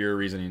maybe your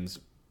reasonings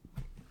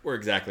were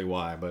exactly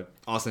why. But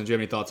Austin, do you have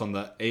any thoughts on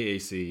the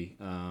AAC?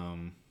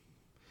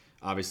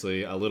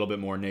 Obviously, a little bit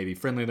more Navy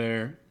friendly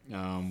there,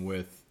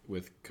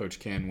 with Coach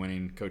Ken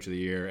winning Coach of the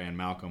Year and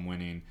Malcolm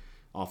winning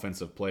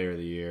Offensive Player of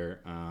the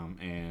Year,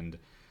 and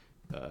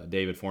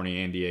David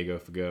Fournier and Diego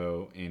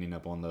Fago ending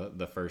up on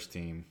the first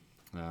team.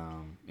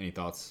 Any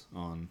thoughts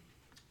on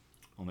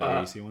the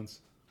AAC ones?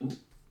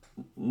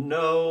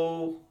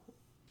 No.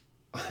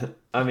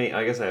 I mean,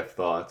 I guess I have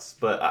thoughts,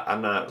 but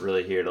I'm not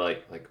really here to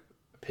like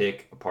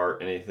pick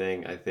apart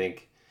anything. I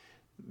think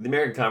the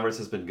American Conference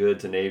has been good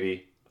to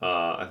Navy.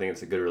 I think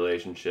it's a good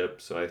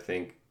relationship, so I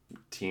think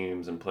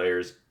teams and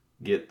players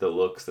get the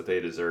looks that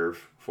they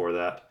deserve for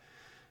that.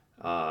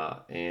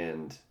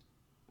 And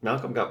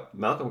Malcolm got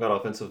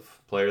Offensive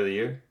Player of the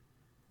Year.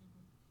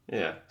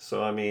 Yeah,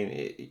 so I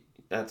mean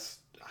that's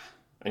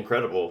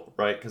incredible,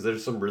 right? Because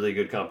there's some really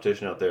good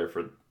competition out there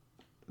for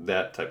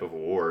that type of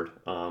award.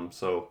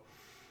 So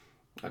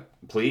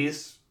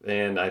please,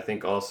 and I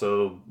think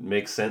also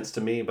makes sense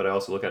to me, but I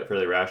also look at it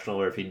fairly rational,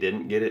 where if he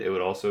didn't get it, it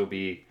would also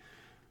be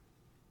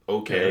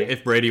okay.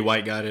 If Brady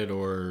White got it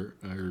or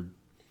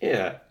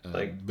yeah,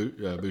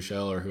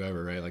 Bouchel or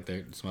whoever, right? Like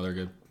they're some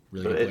other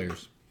really good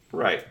players.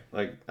 Right.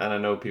 Like, and I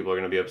know people are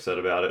going to be upset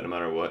about it no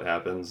matter what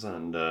happens,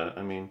 and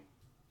I mean,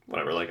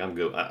 whatever, like I'm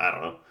good. I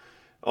don't know.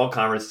 All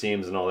conference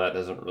teams and all that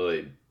doesn't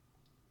really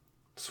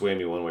sway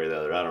me one way or the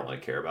other. I don't really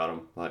care about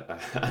them. Like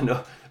I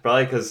know,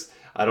 probably because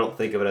I don't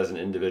think of it as an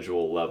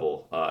individual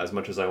level. As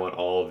much as I want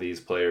all of these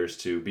players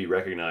to be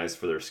recognized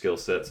for their skill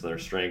sets and their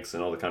strengths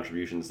and all the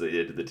contributions they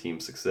did to the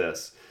team's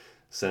success,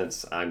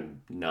 since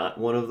I'm not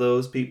one of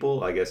those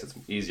people, I guess it's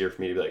easier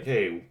for me to be like,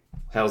 hey,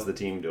 how's the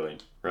team doing,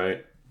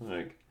 right?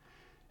 Like,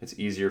 it's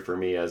easier for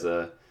me as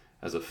a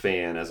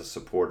fan, as a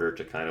supporter,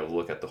 to kind of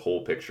look at the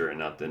whole picture and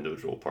not the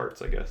individual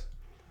parts, I guess.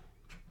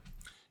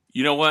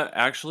 You know what?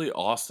 Actually,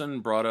 Austin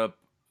brought up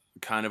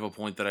kind of a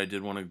point that I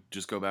did want to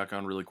just go back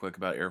on really quick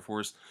about Air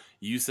Force.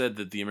 You said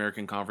that the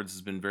American Conference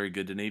has been very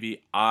good to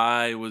Navy.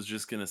 I was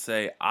just going to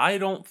say, I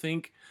don't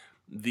think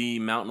the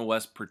Mountain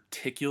West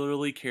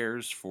particularly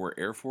cares for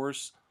Air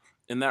Force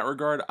in that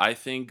regard. I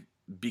think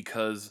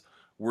because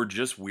we're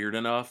just weird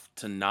enough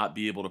to not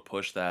be able to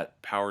push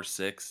that Power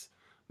 6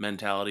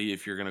 mentality,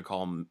 if you're going to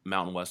call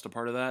Mountain West a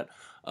part of that.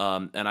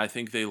 And I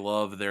think they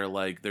love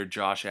their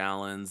Josh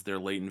Allens, their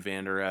Leighton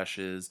Vander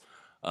Esch's,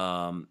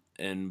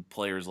 and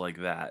players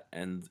like that,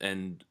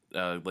 and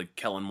like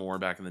Kellen Moore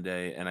back in the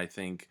day. And I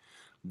think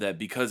that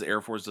because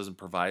Air Force doesn't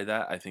provide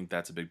that, I think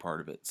that's a big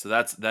part of it. So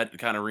that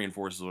kind of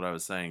reinforces what I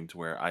was saying, to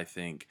where I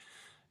think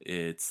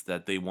it's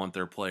that they want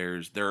their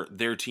players,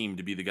 their team,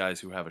 to be the guys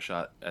who have a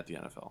shot at the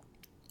NFL.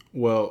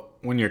 Well,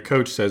 when your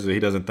coach says that he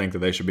doesn't think that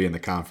they should be in the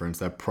conference,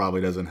 that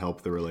probably doesn't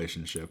help the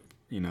relationship,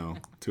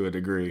 to a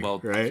degree,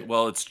 right?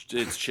 Well, it's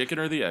chicken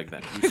or the egg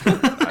then.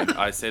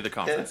 I say the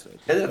conference.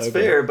 And that's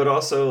fair, but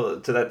also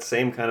to that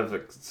same kind of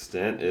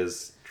extent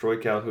is Troy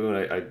Calhoun.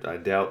 I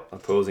doubt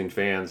opposing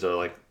fans are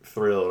like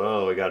thrilled.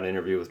 Oh, we got an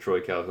interview with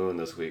Troy Calhoun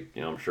this week.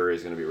 I'm sure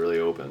he's going to be really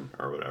open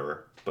or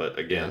whatever. But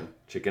again,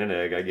 chicken and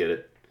egg, I get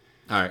it.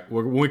 All right,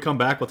 when we come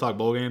back, we'll talk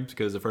bowl games,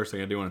 because the first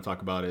thing I do want to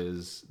talk about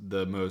is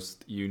the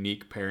most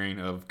unique pairing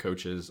of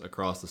coaches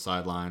across the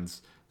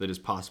sidelines that is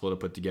possible to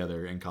put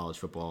together in college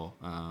football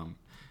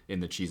in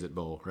the Cheez-It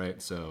Bowl,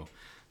 right? So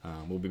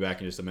we'll be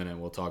back in just a minute.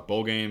 We'll talk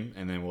bowl game,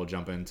 and then we'll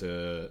jump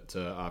into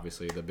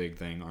obviously the big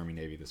thing,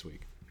 Army-Navy this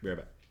week. Be right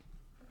back.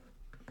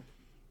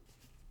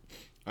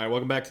 All right,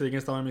 welcome back to the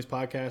Against All Enemies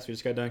podcast. We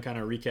just got done kind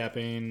of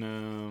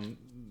recapping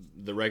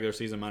the regular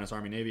season minus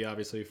Army Navy,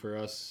 obviously, for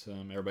us.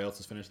 Everybody else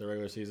has finished their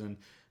regular season.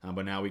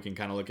 But now we can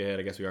kind of look ahead.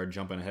 I guess we are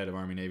jumping ahead of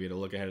Army Navy to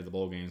look ahead of the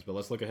bowl games. But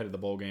let's look ahead of the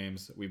bowl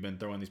games. We've been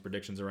throwing these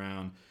predictions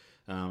around,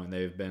 and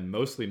they've been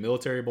mostly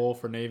military bowl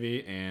for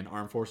Navy and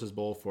Armed Forces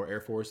bowl for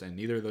Air Force, and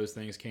neither of those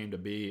things came to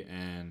be.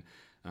 And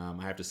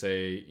I have to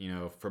say,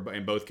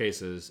 in both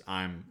cases,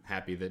 I'm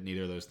happy that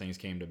neither of those things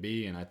came to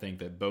be. And I think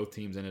that both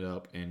teams ended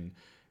up in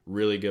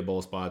really good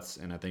bowl spots,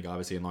 and I think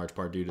obviously in large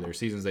part due to their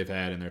seasons they've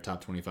had and their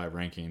top 25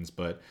 rankings.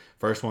 But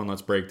first one,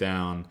 let's break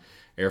down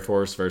Air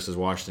Force versus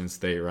Washington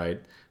State,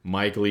 right?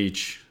 Mike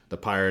Leach, the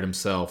Pirate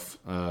himself,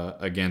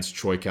 against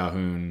Troy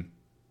Calhoun.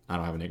 I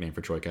don't have a nickname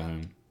for Troy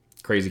Calhoun.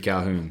 Crazy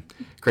Calhoun.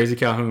 Crazy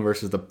Calhoun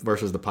versus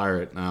the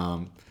Pirate.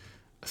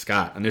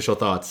 Scott, initial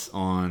thoughts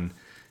on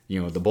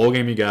the bowl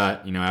game you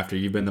got, after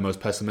you've been the most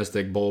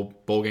pessimistic bowl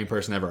game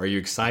person ever. Are you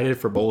excited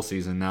for bowl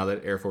season now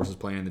that Air Force is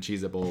playing the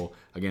Cheez-It Bowl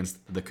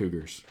against the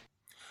Cougars?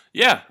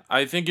 Yeah,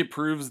 I think it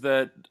proves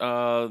that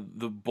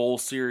the bowl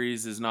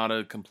series is not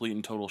a complete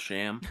and total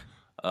sham,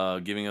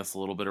 giving us a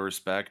little bit of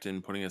respect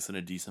and putting us in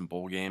a decent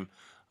bowl game.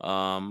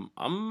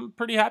 I'm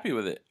pretty happy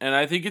with it, and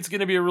I think it's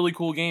going to be a really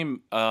cool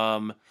game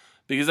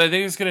because I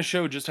think it's going to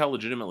show just how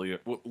legitimate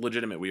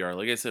we are.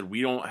 Like I said,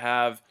 we don't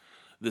have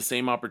the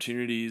same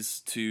opportunities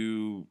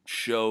to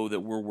show that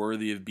we're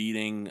worthy of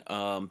beating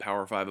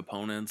Power 5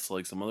 opponents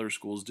like some other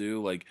schools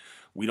do. Like,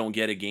 we don't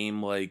get a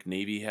game like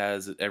Navy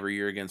has every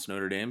year against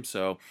Notre Dame.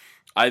 So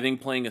I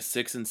think playing a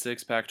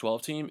 6-6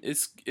 Pac-12 team,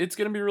 it's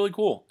going to be really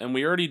cool. And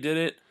we already did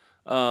it.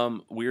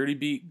 We already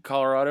beat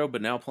Colorado,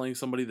 but now playing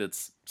somebody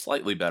that's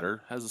slightly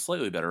better, has a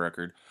slightly better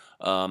record,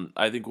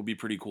 I think will be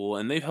pretty cool.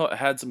 And they've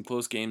had some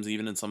close games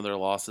even in some of their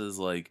losses,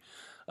 like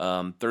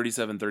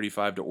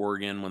 37-35 to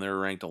Oregon when they were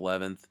ranked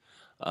 11th.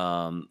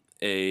 And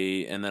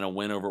then a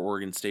win over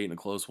Oregon State in a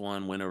close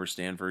one, win over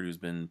Stanford, who's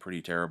been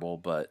pretty terrible.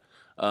 But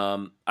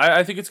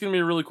I think it's going to be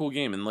a really cool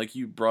game. And like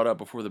you brought up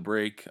before the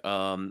break,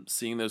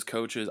 seeing those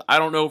coaches, I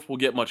don't know if we'll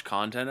get much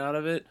content out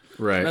of it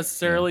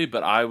necessarily,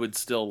 but I would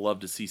still love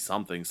to see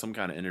something, some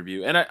kind of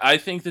interview. And I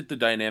think that the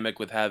dynamic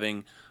with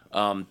having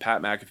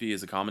Pat McAfee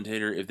as a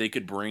commentator, if they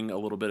could bring a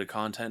little bit of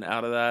content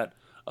out of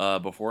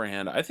that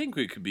beforehand, I think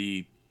it could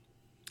be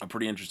a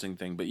pretty interesting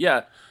thing. But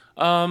yeah,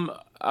 I'm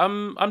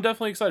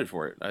definitely excited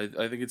for it.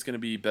 I think it's going to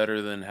be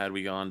better than had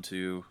we gone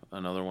to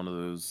another one of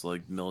those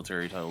like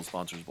military title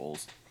sponsors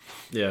bowls.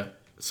 Yeah.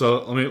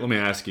 So let me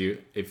ask you,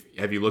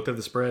 have you looked at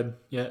the spread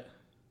yet?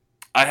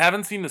 I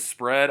haven't seen the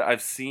spread.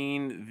 I've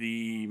seen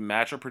the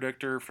matchup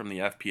predictor from the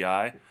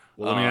FPI.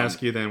 Well, let me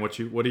ask you then, what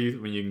do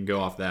you, when you can go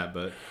off that,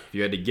 but if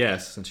you had to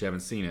guess, since you haven't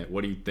seen it,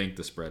 what do you think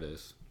the spread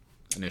is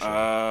initially?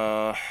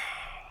 I'm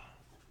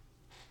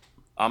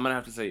going to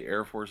have to say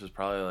Air Force is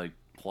probably like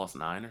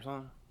 +9 or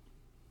something.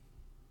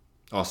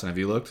 Austin, have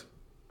you looked?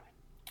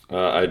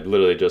 I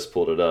literally just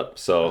pulled it up.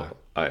 So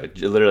I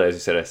literally, as you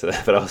said, I said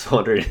that, but I was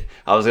wondering,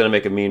 I was going to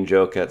make a mean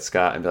joke at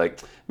Scott and be like,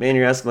 man,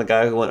 you're asking the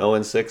guy who went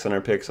 0-6 on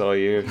our picks all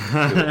year.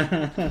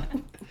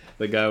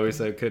 The guy we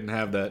said couldn't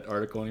have that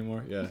article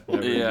anymore? Yeah.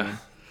 Yeah.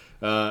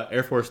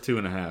 Air Force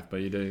 2.5,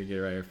 but you did get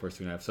it right, Air Force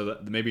 2.5. So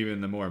maybe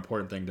even the more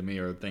important thing to me,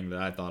 or the thing that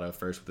I thought of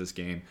first with this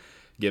game,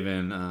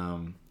 given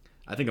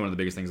I think one of the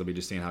biggest things will be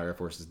just seeing how Air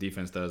Force's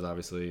defense does.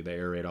 Obviously, the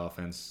air raid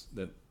offense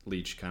that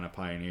Leach kind of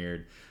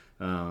pioneered.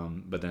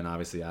 But then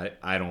obviously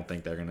I don't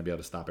think they're going to be able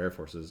to stop Air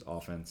Force's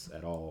offense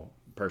at all,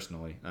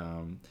 personally.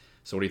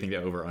 So what do you think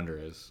the over-under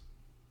is?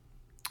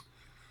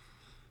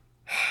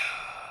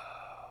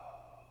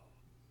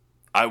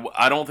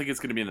 I don't think it's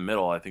going to be in the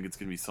middle. I think it's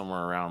going to be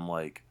somewhere around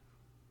like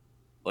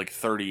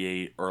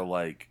 38 or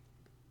like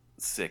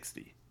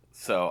 60.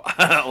 So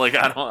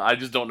I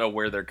just don't know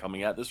where they're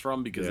coming at this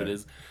from, because it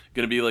is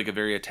going to be like a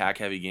very attack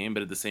heavy game.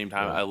 But at the same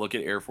time, I look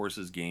at Air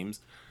Force's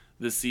games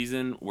this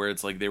season where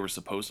it's like they were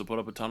supposed to put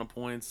up a ton of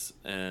points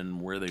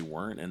and where they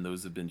weren't, and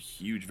those have been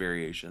huge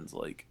variations.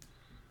 Like,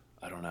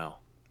 I don't know,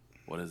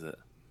 what is it?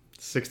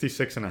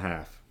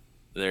 66.5.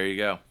 There you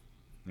go.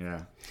 Yeah.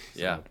 So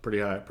yeah. Pretty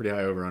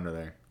high over under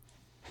there.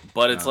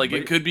 But it's like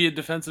it could be a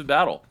defensive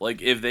battle.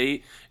 Like if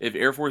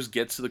Air Force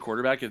gets to the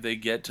quarterback, if they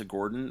get to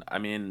Gordon, I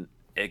mean,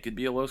 it could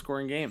be a low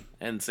scoring game.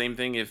 And same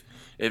thing if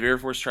Air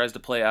Force tries to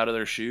play out of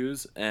their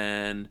shoes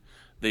and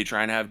they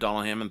try and have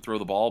Donald Hammond throw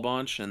the ball a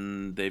bunch,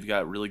 and they've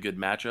got really good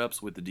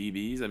matchups with the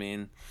DBs. I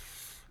mean,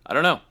 I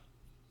don't know.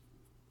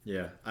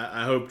 Yeah,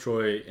 I hope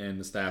Troy and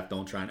the staff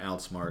don't try and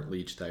outsmart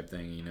Leach type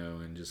thing,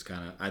 and just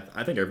kind of.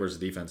 I think Air Force's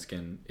defense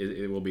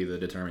it will be the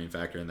determining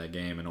factor in that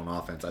game, and on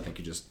offense, I think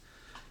you just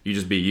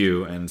be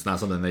you, and it's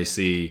not something they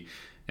see.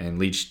 And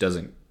Leach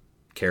doesn't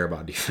care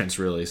about defense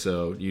really,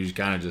 so you just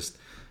kind of just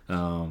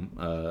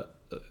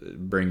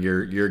bring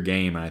your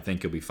game, and I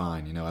think you'll be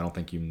fine. I don't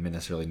think you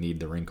necessarily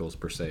need the wrinkles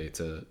per se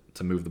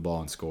to move the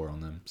ball and score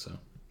on them. So,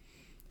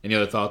 any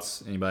other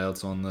thoughts? Anybody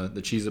else on the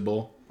Cheez-It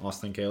Bowl?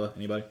 Austin, Kayla,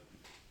 anybody?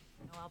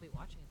 No, I'll be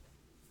watching it.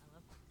 I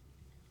love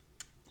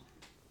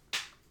it.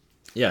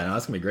 Yeah, no,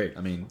 that's gonna be great.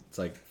 I mean, it's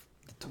like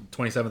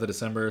 27th of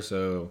December,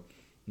 so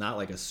not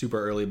like a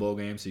super early bowl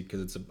game,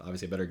 because it's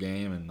obviously a better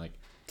game, and like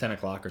 10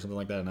 o'clock or something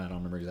like that. And I don't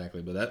remember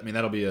exactly, but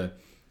that'll be a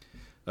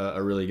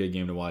really good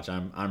game to watch.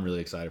 I'm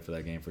really excited for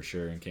that game for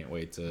sure, and can't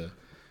wait to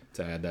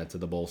add that to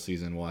the bowl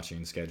season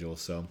watching schedule.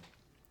 So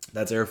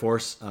that's Air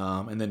Force,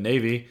 and then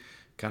Navy.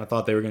 Kind of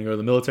thought they were going to go to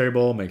the Military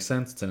Bowl. Makes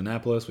sense. It's in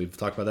Annapolis. We've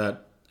talked about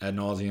that ad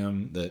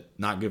nauseum. That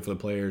not good for the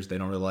players. They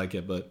don't really like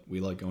it, but we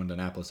like going to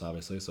Annapolis,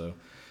 obviously. So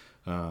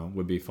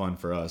would be fun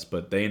for us.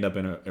 But they end up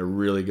in a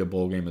really good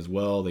bowl game as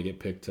well. They get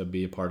picked to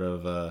be a part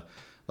of the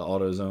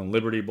AutoZone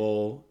Liberty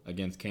Bowl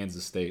against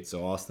Kansas State.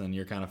 So Austin,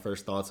 your kind of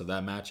first thoughts of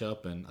that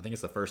matchup, and I think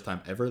it's the first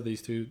time ever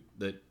these two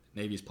that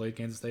Navy's played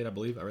Kansas State. I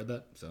believe I read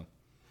that. So.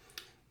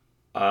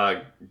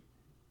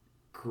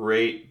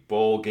 Great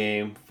bowl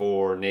game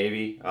for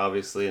Navy,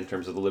 obviously, in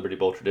terms of the Liberty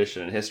Bowl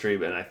tradition and history.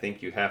 But I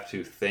think you have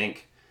to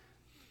thank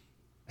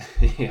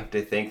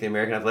the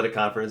American Athletic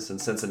Conference and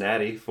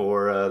Cincinnati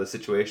for the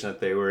situation that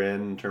they were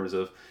in terms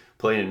of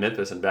playing in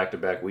Memphis in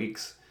back-to-back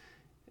weeks,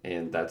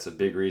 and that's a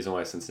big reason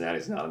why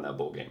Cincinnati's not in that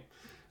bowl game.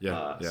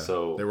 Yeah.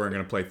 So they weren't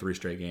going to play 3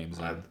 straight games.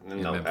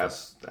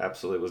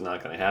 Absolutely was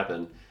not going to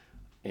happen,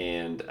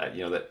 and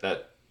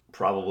that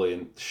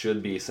probably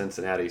should be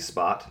Cincinnati's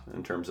spot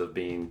in terms of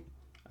being.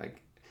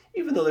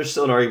 Even though there's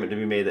still an argument to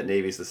be made that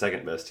Navy's the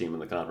second best team in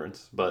the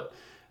conference, but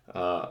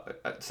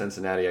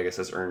Cincinnati, I guess,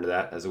 has earned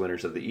that as the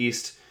winners of the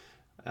East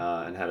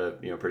and had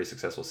a pretty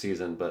successful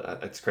season. But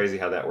it's crazy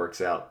how that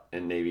works out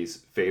in Navy's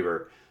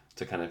favor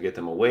to kind of get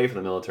them away from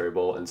the Military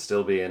Bowl and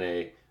still be in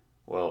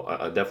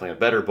definitely a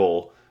better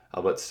bowl,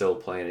 but still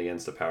playing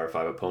against a Power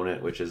 5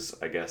 opponent, which is,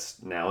 I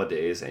guess,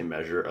 nowadays a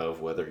measure of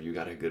whether you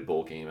got a good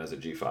bowl game as a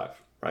G5,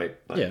 right?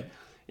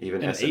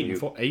 Even an SMU,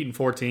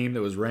 8-4 team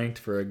that was ranked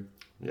for a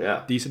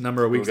decent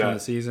number of weeks in the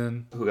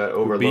season, who got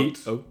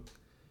overlooked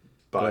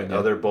by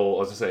other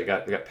bowls. I was gonna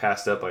say got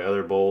passed up by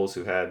other bowls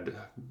who had.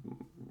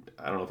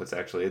 I don't know if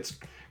it's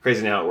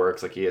crazy how it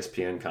works, like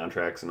ESPN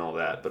contracts and all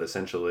that, but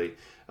essentially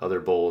other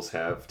bowls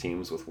have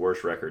teams with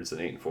worse records than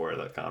 8-4 of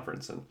that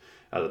conference, and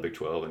out of the Big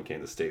 12, and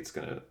Kansas State's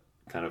gonna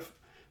kind of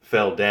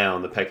fell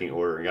down the pecking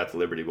order and got the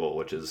Liberty Bowl,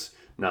 which is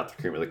not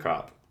the cream of the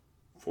crop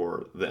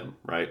for them,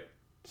 right?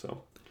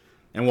 So.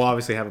 And we'll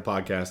obviously have a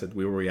podcast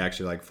where we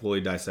actually like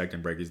fully dissect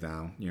and break these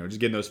down. Just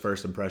getting those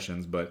first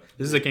impressions. But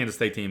this is a Kansas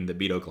State team that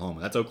beat Oklahoma.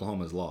 That's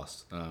Oklahoma's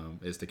loss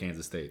is to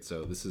Kansas State.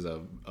 So this is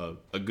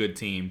a good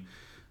team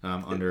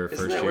under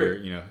first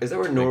year. Is that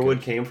where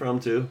Norwood came from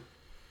too?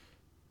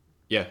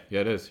 Yeah,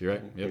 it is. You're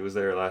right. Yep. He was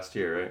there last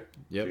year, right?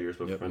 Yep. 2 years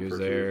before. He was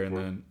there, and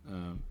then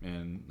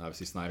and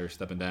obviously Snyder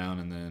stepping down,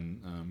 and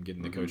then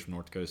getting the coach from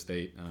North Dakota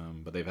State.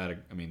 But they've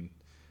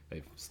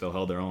they've still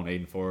held their own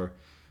 8-4.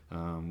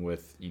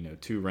 With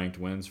 2 ranked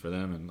wins for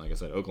them, and like I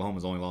said,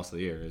 Oklahoma's only loss of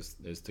the year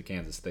is to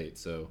Kansas State,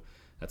 so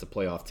that's a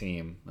playoff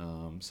team.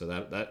 So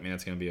that's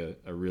going to be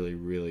a really,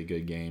 really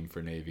good game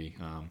for Navy.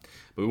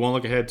 But we won't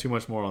look ahead too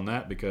much more on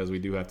that because we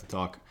do have to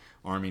talk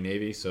Army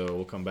Navy. So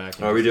we'll come back.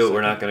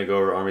 We're not going to go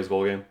over Army's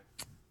bowl game.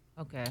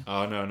 Okay.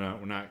 Oh no,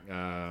 we're not.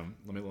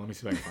 Let me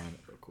see if I can find it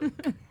real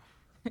quick.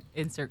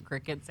 Insert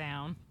cricket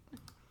sound.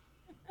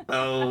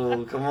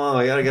 Oh, come on.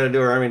 We gotta do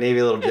our Army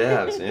Navy little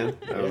jabs, man.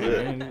 That was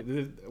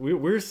it.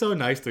 We're so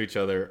nice to each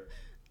other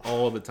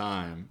all the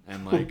time.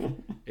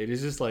 And, it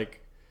is just,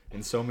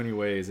 in so many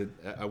ways.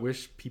 I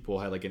wish people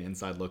had, an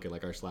inside look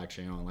at, our Slack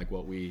channel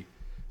and,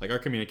 our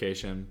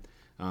communication.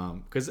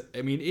 Because,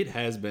 it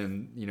has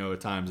been,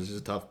 at times it's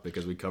just tough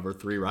because we cover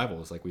 3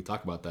 rivals. We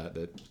talk about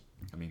that,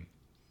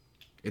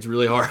 it's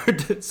really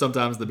hard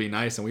sometimes to be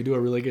nice, and we do a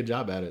really good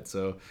job at it.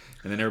 So,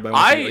 and then everybody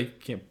wants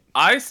can't.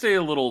 I stay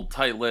a little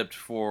tight-lipped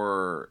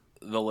for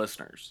the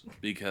listeners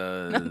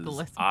because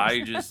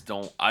I just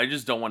don't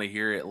want to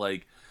hear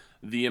it.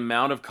 The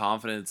amount of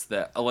confidence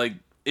that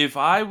if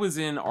I was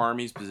in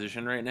Army's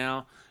position right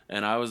now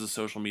and I was a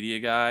social media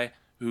guy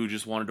who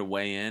just wanted to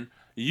weigh in,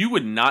 you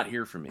would not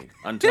hear from me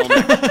until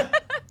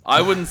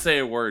I wouldn't say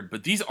a word.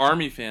 But these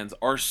Army fans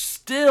are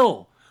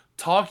still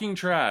talking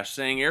trash,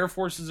 saying Air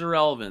Force is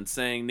irrelevant,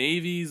 saying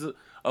Navy's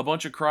a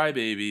bunch of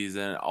crybabies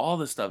and all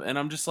this stuff, and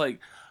I'm just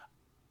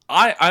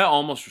I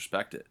almost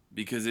respect it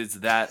because it's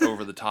that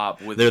over the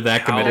top with they're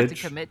that committed to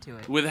commit to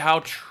it with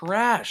how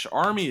trash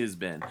Army has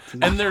been.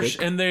 And there's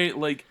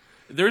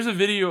a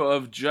video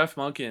of Jeff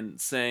Monken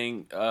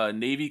saying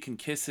Navy can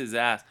kiss his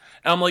ass.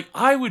 And I'm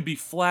I would be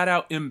flat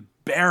out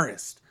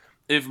embarrassed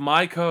if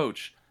my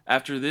coach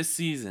after this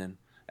season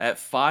at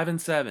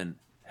 5-7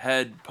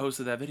 had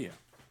posted that video.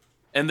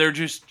 And they're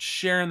just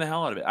sharing the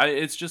hell out of it.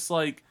 It's just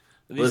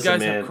these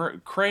guys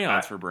have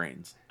crayons for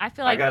brains. I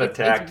feel like I got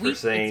attacked for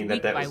saying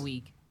week that by was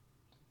week.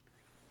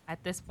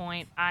 At this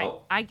point,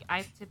 I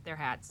tip their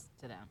hats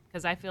to them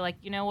because I feel like,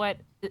 you know what?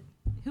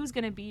 Who's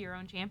going to be your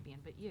own champion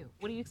but you?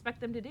 What do you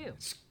expect them to do?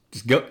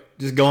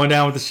 Just going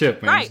down with the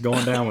ship, man. Right. Just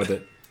going down with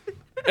it.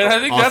 And I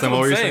think that's what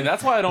I'm saying. saying.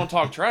 That's why I don't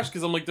talk trash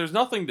because I'm there's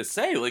nothing to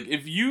say.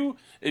 If you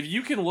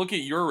can look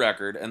at your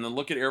record and then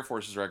look at Air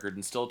Force's record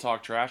and still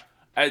talk trash,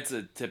 it's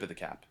a tip of the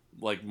cap.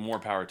 More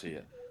power to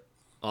you.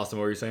 Austin,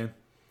 what were you saying?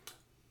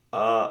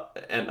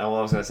 And I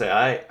was going to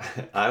say,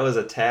 I was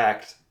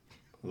attacked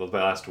the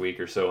last week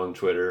or so on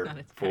Twitter That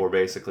is for correct.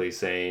 basically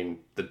saying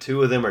the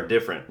two of them are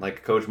different.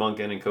 Like Coach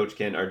Monken and Coach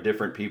Kent are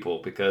different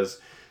people because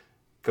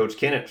Coach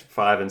Kent at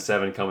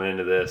 5-7 coming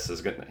into this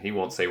is gonna. He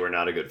won't say we're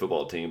not a good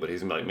football team, but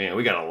he's gonna be like, man,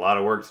 we got a lot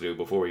of work to do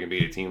before we can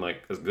beat a team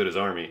like as good as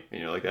Army.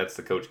 Like that's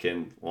the Coach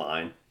Ken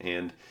line,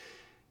 and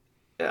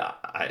yeah,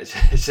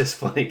 it's just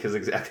funny because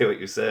exactly what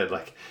you said.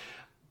 Like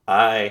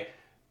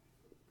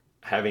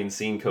having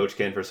seen Coach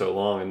Ken for so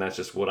long, and that's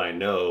just what I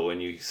know,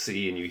 and you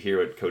see and you hear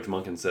what Coach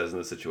Monken says in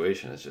the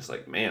situation, it's just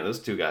like, man, those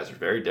two guys are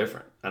very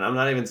different. And I'm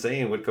not even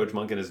saying what Coach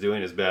Monken is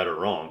doing is bad or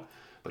wrong,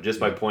 but just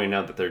by pointing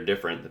out that they're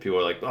different, the people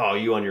are like, oh,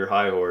 you on your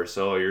high horse,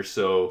 oh, you're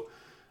so,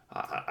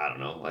 I don't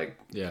know, like...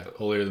 Yeah,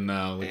 holier than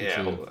thou.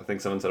 Yeah, I think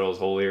someone said I was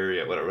holier,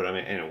 yeah, whatever. But I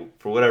mean, and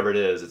for whatever it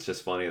is, it's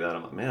just funny that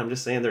I'm like, man, I'm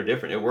just saying they're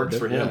different. It works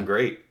for him,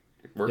 great.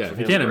 Yeah, if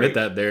you can't admit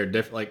that they're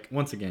different, like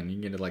once again, you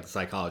can get into like the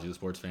psychology of the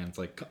sports fan. It's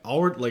like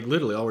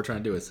literally all we're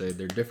trying to do is say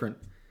they're different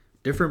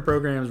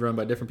programs run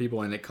by different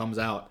people, and it comes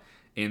out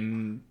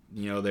in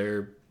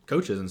their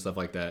coaches and stuff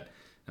like that.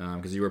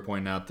 Because you were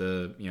pointing out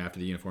after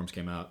the uniforms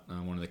came out,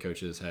 one of the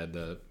coaches had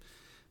the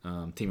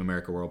Team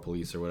America World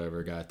Police or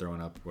whatever guy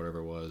throwing up whatever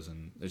it was,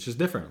 and it's just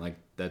different. Like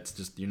that's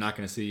just you're not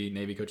going to see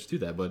Navy coaches do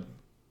that, but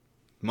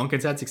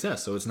Monken's had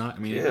success, so it's not. I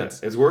mean,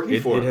 it's working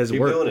for him. It has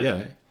Keep worked. doing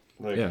it.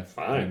 Yeah,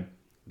 fine. I mean,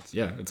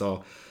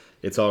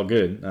 it's all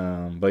good.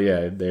 But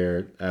yeah,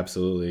 they're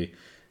absolutely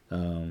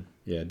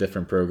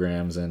different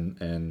programs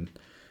and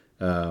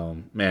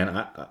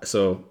man,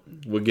 so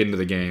we'll get into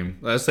the game.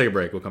 Let's take a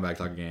break. We'll come back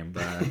and talk a game.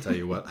 But I'll tell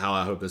you how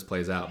I hope this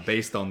plays out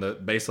based on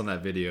that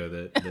video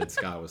that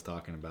Scott was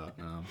talking about.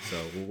 So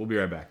we'll be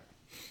right back.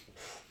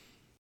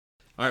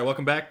 All right,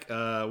 welcome back.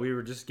 We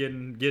were just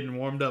getting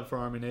warmed up for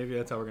Army Navy.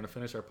 That's how we're going to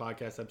finish our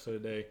podcast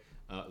episode today.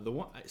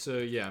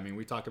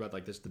 We talked about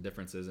like just the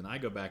differences, and I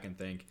go back and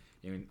think.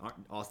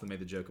 Austin made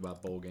the joke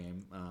about bowl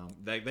game.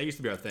 That used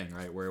to be our thing,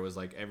 right? Where it was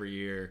like every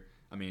year.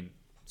 I mean,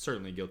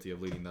 certainly guilty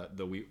of leading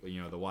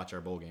the watch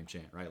our bowl game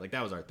chant, right? Like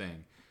that was our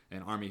thing.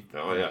 And Army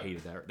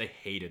hated that. They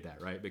hated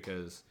that, right?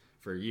 Because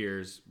for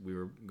years we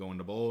were going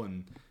to bowl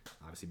and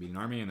obviously beating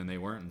Army, and then they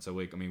weren't. And so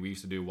we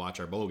used to do watch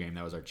our bowl game.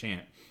 That was our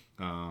chant.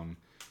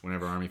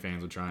 Whenever Army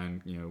fans would try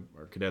and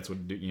our cadets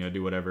would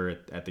do whatever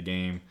at the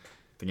game.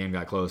 The game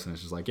got close, and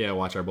it's just like, yeah,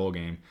 watch our bowl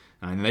game.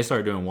 And then they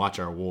started doing watch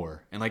our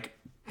war, and like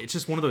it's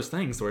just one of those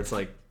things where it's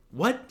like,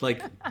 what?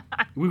 Like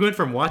we went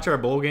from watch our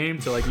bowl game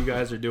to like you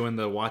guys are doing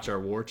the watch our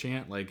war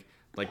chant, like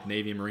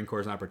Navy and Marine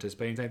Corps is not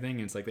participating type thing.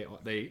 And it's like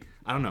they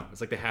I don't know.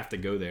 It's like they have to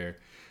go there.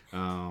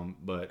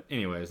 But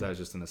anyways, that was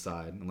just an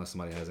aside. Unless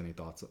somebody has any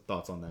thoughts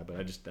on that,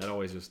 but that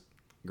always just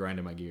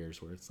grinded my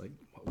gears where it's like,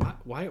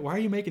 why are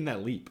you making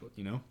that leap?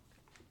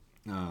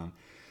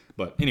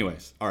 But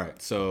anyways, all right.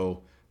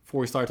 So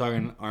before we start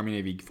talking Army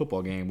Navy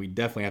football game, we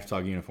definitely have to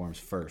talk uniforms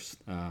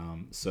first.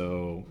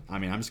 So I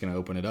mean, I'm just gonna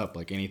open it up.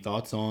 Like, any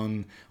thoughts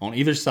on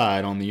either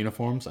side on the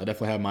uniforms? I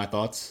definitely have my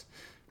thoughts.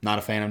 Not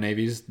a fan of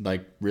Navy's,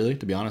 like, really,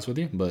 to be honest with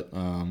you, but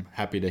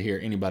happy to hear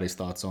anybody's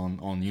thoughts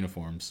on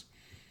uniforms.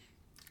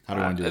 How do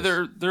you want to do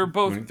this?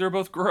 They're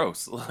both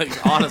gross.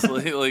 Like,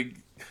 honestly, like,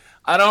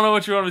 I don't know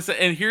what you want me to say.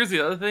 And here's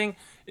the other thing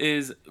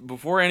is,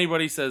 before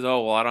anybody says,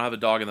 oh, well, I don't have a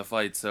dog in the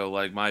fight, so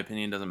like my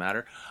opinion doesn't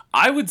matter,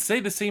 I would say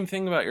the same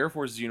thing about Air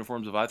Force's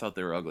uniforms if I thought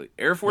they were ugly.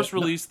 Air Force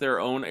released their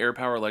own Air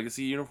Power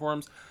Legacy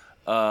uniforms,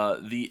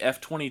 the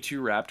F-22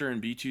 Raptor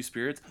and B-2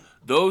 Spirits.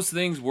 Those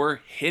things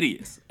were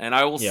hideous, and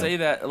I will say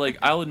that, like,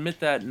 I'll admit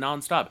that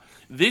nonstop.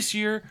 This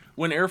year,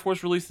 when Air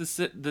Force released the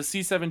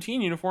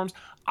C-17 uniforms,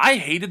 I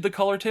hated the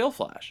color tail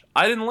flash.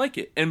 I didn't like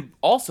it, and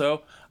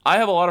also, I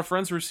have a lot of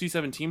friends who are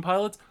C-17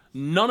 pilots.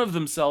 None of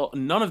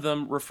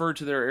them refer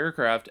to their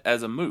aircraft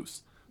as a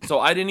moose. So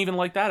I didn't even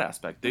like that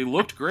aspect. They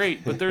looked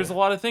great, but there's a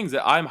lot of things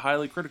that I'm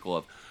highly critical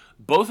of.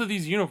 Both of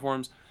these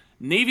uniforms,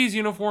 Navy's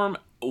uniform,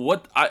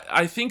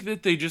 I think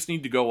that they just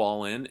need to go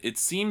all in. It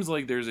seems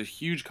like there's a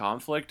huge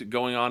conflict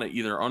going on at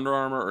either Under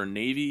Armour or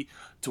Navy,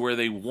 to where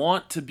they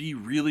want to be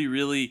really,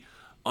 really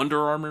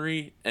Under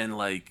Armour-y and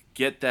like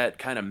get that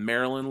kind of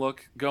Maryland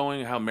look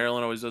going, how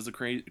Maryland always does the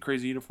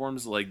crazy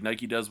uniforms like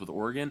Nike does with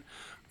Oregon.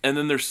 And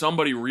then there's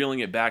somebody reeling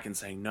it back and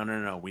saying,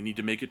 no, we need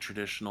to make it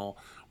traditional.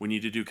 We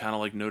need to do kind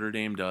of like Notre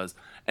Dame does.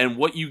 And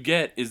what you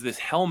get is this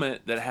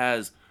helmet that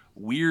has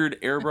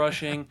weird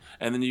airbrushing,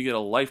 and then you get a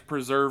life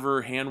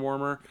preserver hand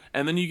warmer,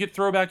 and then you get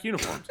throwback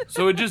uniforms.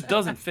 So it just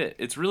doesn't fit.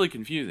 It's really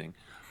confusing.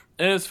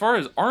 And as far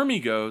as Army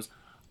goes,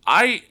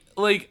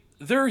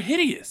 they're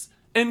hideous.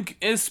 And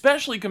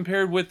especially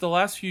compared with the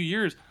last few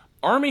years,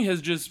 Army has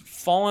just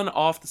fallen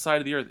off the side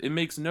of the earth. It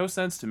makes no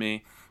sense to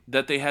me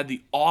that they had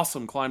the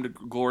awesome Climb to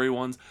Glory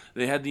ones.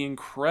 They had the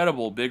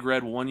incredible Big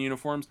Red 1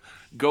 uniforms.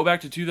 Go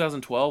back to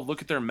 2012,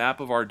 look at their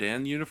Map of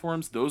Ardennes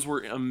uniforms. Those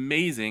were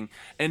amazing.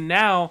 And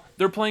now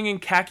they're playing in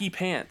khaki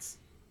pants.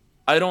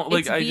 I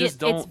just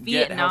don't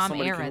get how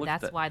somebody era. can look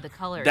at that. That's why the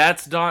color.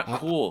 That's not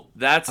cool.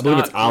 That's I believe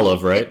not it's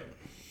olive, right?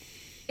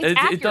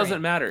 It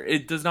doesn't matter.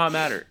 It does not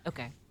matter.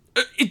 Okay.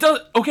 It does.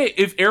 Okay,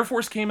 if Air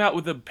Force came out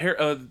with a pair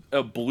of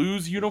a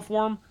blues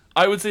uniform,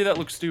 I would say that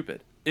looks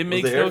stupid. It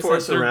makes was the Air no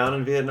Force sense. around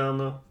in Vietnam,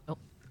 though? Oh.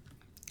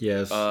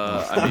 Yes.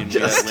 I mean, we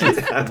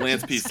had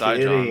Lance P.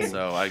 Sidejohn,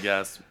 so I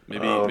guess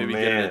maybe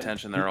get an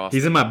attention there also.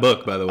 He's in my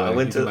book, by the way. I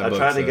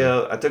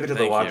took it to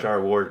the Watch Our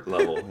Award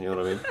level. You know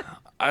what I mean?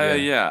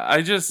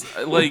 I just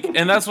like,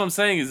 and that's what I'm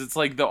saying is it's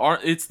like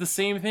it's the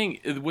same thing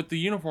with the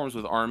uniforms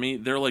with Army.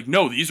 They're like,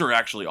 no, these are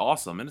actually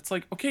awesome, and it's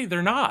like, okay,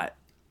 they're not.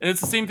 And it's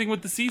the same thing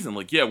with the season.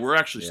 Like, yeah, we're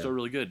actually still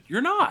really good.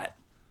 You're not.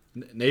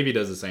 Navy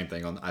does the same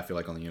thing I feel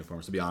like on the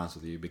uniforms, to be honest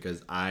with you,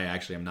 because I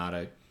actually am not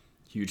a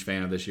huge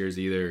fan of this year's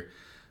either.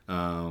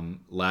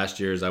 Last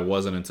year's I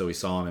wasn't until we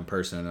saw them in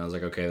person, and I was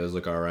like, okay, those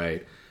look all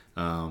right.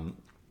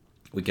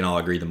 We can all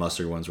agree the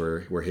mustard ones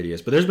were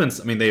hideous, but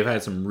they've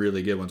had some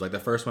really good ones. Like the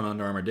first one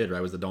Under Armour did,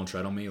 right, was the Don't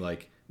Tread on Me.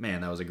 Like,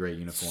 man, that was a great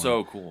uniform.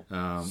 So cool.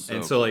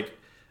 So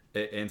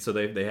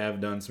they have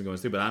done some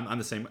goings too, but I'm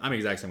the same. I'm the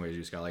exact same way as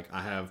you, Scott. Like,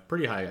 I have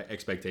pretty high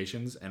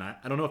expectations, and I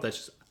don't know if that's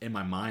just in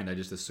my mind. I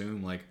just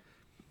assume, like,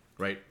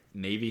 right,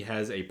 Navy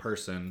has a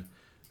person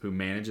who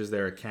manages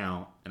their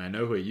account, and I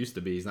know who it used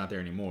to be. He's not there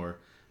anymore.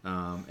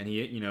 And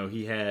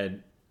he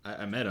had,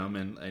 I met him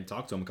and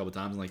talked to him a couple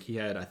times, and like he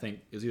had, I think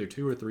it was either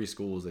 2 or 3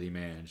 schools that he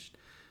managed.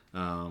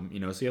 So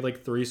he had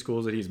like 3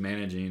 schools that he's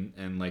managing,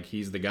 and like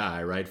he's the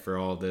guy, right, for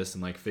all this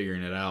and like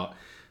figuring it out.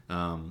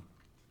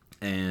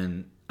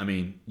 And I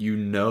mean,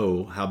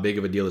 how big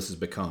of a deal this has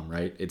become,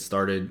 right? It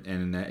started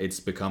and it's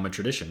become a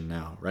tradition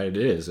now, right? It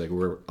is. Like,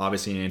 we're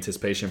obviously in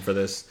anticipation for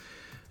this.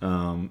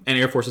 And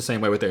Air Force the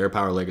same way with the Air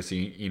Power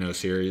Legacy,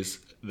 series,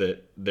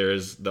 that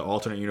there's the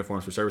alternate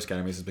uniforms for service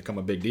academies has become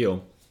a big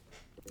deal.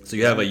 So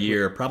you have a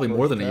year, probably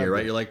more than a year,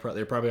 right? You're like,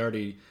 they probably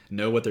already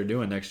know what they're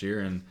doing next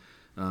year. And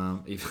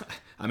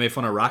I made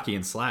fun of Rocky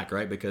and Slack,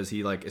 right? Because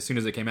he, like, as soon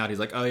as it came out, he's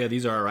like, oh yeah,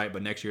 these are all right,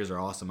 but next year's are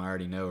awesome. I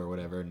already know, or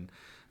whatever, and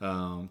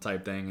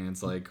type thing. And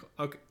it's like,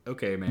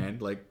 okay, man,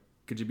 like,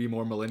 could you be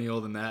more millennial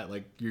than that?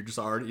 Like, you're just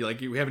already,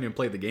 like, you haven't even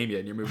played the game yet,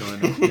 and you're moving on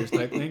to next year's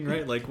type thing,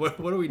 right? Like, what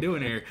are we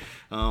doing here?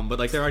 But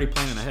like, they're already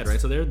planning ahead, right?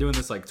 So they're doing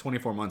this like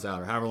 24 months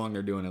out, or however long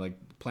they're doing it, like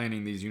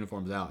planning these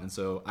uniforms out. And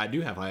so I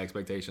do have high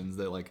expectations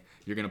that like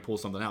you're gonna pull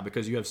something out,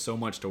 because you have so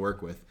much to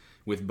work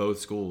with both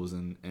schools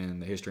and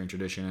the history and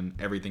tradition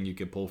and everything you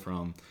could pull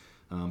from.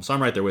 So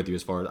I'm right there with you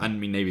as far as, I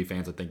mean, Navy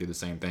fans I think do the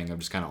same thing. I'm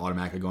just kind of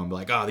automatically going be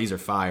like, oh, these are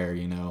fire, I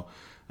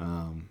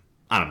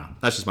don't know.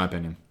 That's just my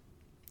opinion.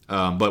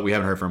 But we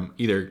haven't heard from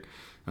either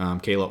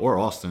Kayla or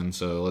Austin,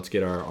 so let's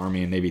get our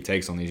Army and Navy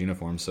takes on these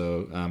uniforms.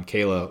 So,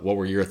 Kayla, what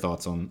were your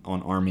thoughts on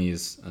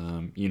Army's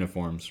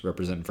uniforms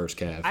representing First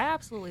Cav? I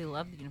absolutely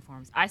love the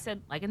uniforms. I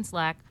said, like in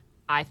Slack,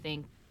 I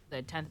think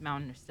the 10th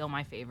Mountain is still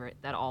my favorite.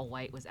 That all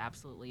white was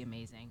absolutely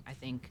amazing. I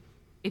think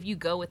if you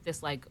go with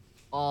this like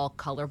all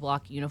color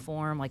block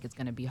uniform, like, it's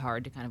going to be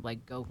hard to kind of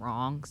like go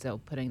wrong. So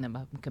putting them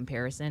up in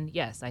comparison,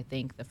 yes, I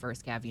think the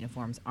First Cav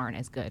uniforms aren't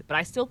as good, but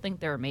I still think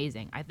they're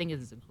amazing. I think it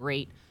is a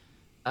great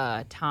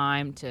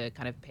time to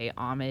kind of pay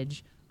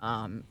homage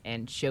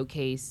and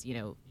showcase,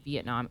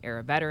 Vietnam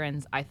era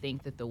veterans. I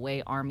think that the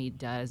way Army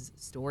does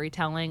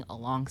storytelling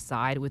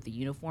alongside with the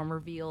uniform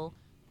reveal,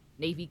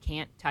 Navy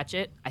can't touch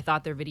it. I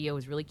thought their video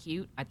was really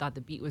cute. I thought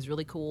the beat was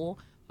really cool.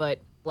 But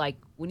like,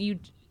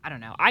 I don't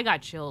know, I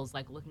got chills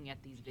like looking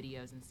at these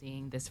videos and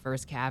seeing this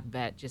First Cav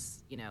vet,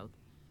 just,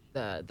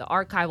 the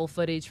archival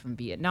footage from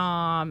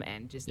Vietnam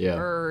and just the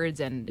birds,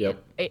 and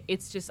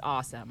it's just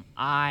awesome.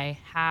 I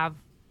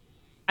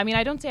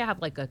don't say I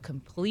have like a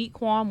complete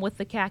qualm with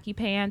the khaki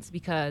pants,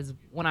 because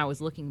when I was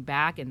looking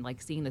back and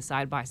like seeing the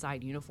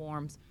side-by-side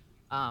uniforms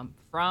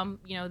from,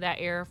 that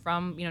era,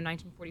 from,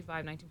 1945,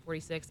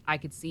 1946, I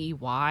could see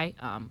why.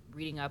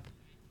 Reading up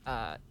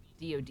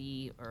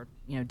DOD or,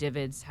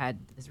 Divids had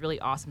this really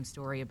awesome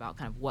story about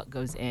kind of what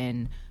goes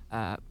in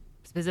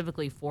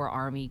specifically for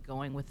Army,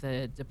 going with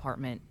the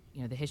department,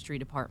 the history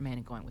department,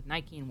 and going with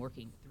Nike and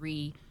working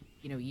 3,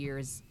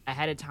 years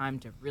ahead of time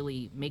to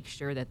really make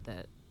sure that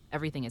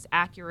everything is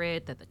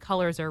accurate, that the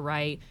colors are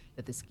right,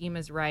 that the scheme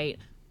is right.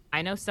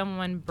 I know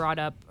someone brought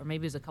up, or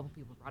maybe it was a couple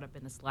people brought up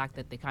in the Slack,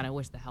 that they kind of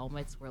wish the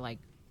helmets were like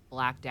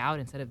blacked out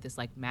instead of this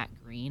like matte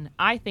green.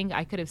 I think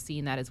I could have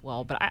seen that as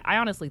well, but I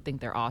honestly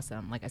think they're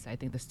awesome. Like I said, I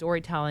think the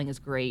storytelling is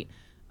great.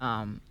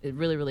 It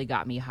really, really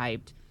got me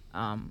hyped,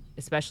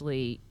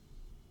 especially,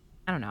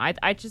 I don't know,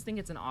 I just think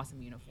it's an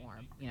awesome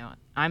uniform.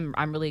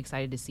 I'm really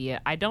excited to see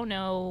it. I don't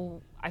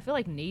know, I feel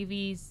like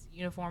Navy's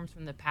uniforms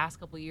from the past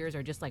couple of years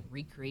are just like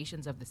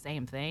recreations of the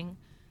same thing.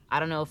 I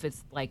don't know if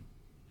it's like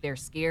they're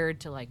scared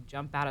to like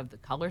jump out of the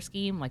color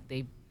scheme like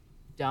they've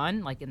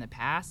done like in the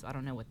past. I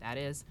don't know what that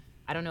is.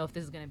 I don't know if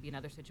this is going to be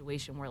another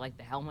situation where like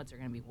the helmets are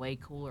going to be way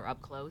cooler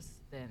up close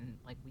than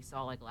like we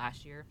saw like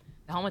last year.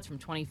 The helmets from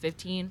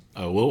 2015.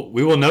 Oh,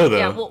 we will know though.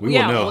 Yeah, we'll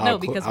know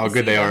how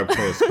good they are up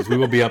close, because we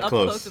will be up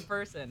close in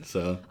person.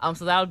 So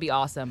that would be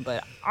awesome.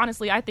 But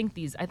honestly, I think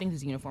these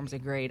uniforms are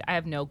great. I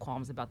have no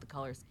qualms about the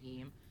color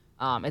scheme.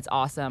 It's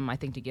awesome. I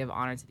think to give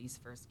honor to these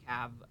First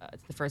Cav,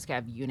 it's the First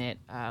Cav unit,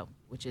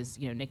 which is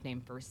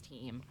nicknamed First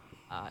Team,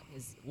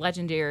 is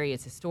legendary.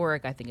 It's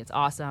historic. I think it's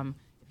awesome.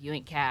 If you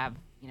ain't Cav,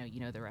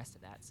 you know the rest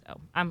of that. So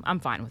I'm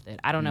fine with it.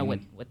 I don't know what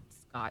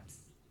Scott's.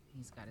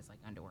 He's got his like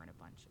underwear in a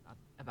bunch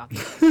about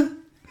this.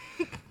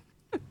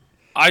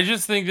 I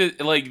just think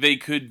that like they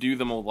could do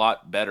them a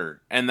lot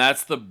better, and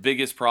that's the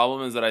biggest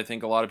problem. Is that I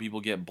think a lot of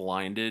people get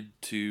blinded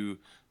to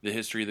the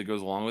history that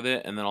goes along with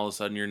it, and then all of a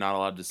sudden you're not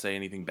allowed to say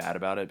anything bad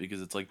about it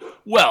because it's like,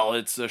 well,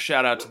 it's a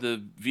shout out to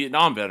the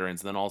Vietnam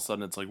veterans, and then all of a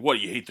sudden it's like, what,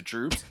 you hate the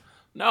troops?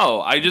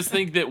 No, I just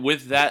think that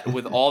with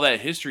all that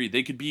history,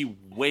 they could be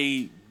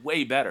way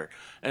better.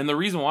 And the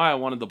reason why I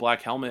wanted the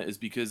black helmet is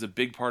because a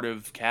big part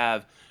of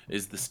Cav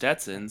is the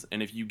Stetsons,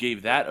 and if you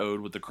gave that ode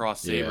with the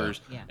cross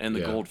sabers and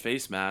the gold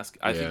face mask,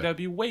 I think that'd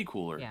be way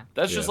cooler. Yeah.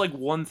 That's just like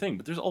one thing,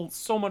 but there's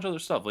so much other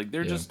stuff. Like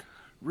they're just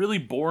really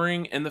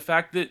boring, and the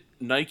fact that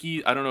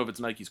Nike, I don't know if it's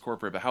Nike's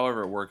corporate, but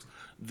however it works,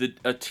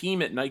 a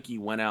team at Nike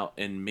went out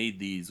and made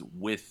these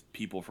with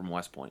people from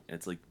West Point. And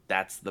it's like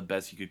that's the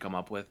best you could come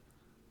up with.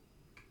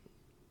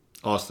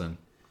 Austin,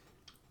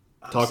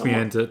 talk me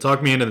into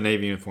the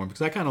Navy uniform,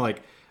 because I kind of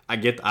like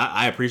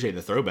I appreciate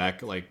the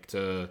throwback, like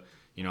to,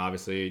 you know,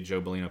 obviously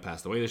Joe Bellino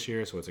passed away this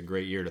year, so it's a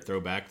great year to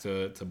throw back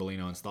to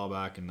Bellino and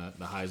Staubach and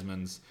the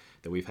Heismans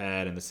that we've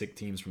had and the sick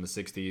teams from the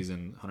 60s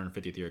and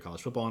 150th year of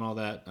college football and all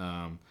that.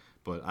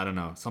 But I don't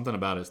know, something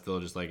about it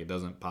still just like it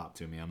doesn't pop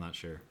to me. I'm not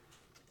sure.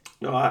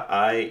 No,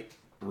 I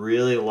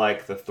really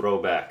like the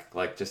throwback,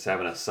 like just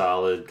having a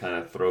solid kind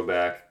of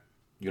throwback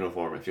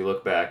uniform. If you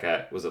look back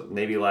at, was it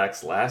Navy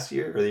Lax last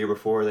year or the year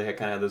before, they had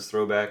kind of this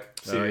throwback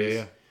series.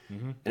 Yeah.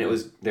 Mm-hmm.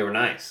 And they were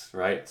nice,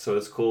 right? So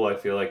it's cool. I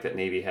feel like that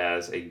Navy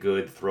has a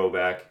good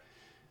throwback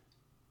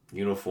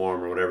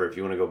uniform or whatever. If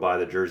you want to go buy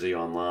the jersey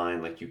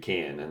online, like you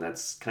can, and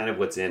that's kind of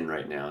what's in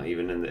right now,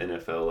 even in the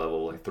NFL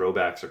level. Like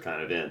throwbacks are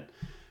kind of in.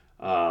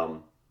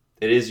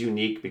 It is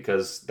unique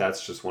because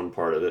that's just one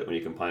part of it. When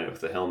you combine it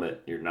with the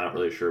helmet, you're not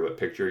really sure what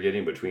picture you're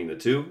getting between the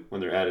two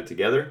when they're added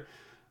together.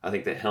 I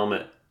think the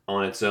helmet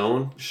on its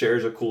own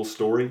shares a cool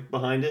story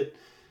behind it.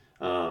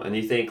 And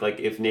you think like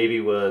if Navy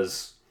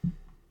was,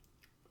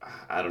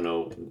 I don't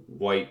know,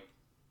 white,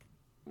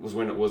 was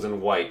when it was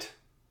in white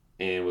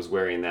and was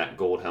wearing that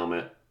gold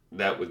helmet,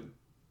 that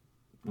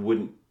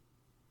wouldn't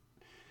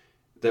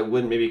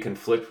maybe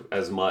conflict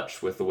as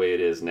much with the way it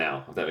is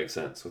now, if that makes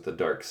sense, with the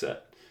dark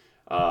set.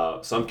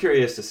 So I'm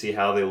curious to see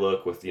how they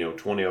look with,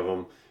 20 of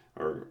them,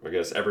 or I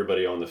guess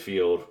everybody on the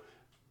field,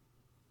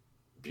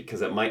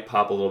 because it might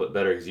pop a little bit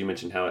better, because you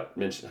mentioned how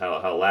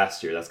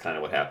last year that's kind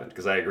of what happened.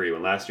 Because I agree,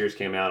 when last year's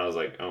came out, I was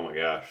like, oh my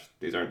gosh,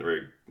 these aren't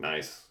very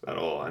nice at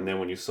all. And then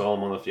when you saw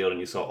them on the field and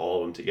you saw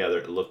all of them together,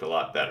 it looked a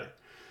lot better.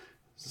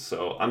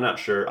 So I'm not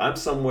sure. I'm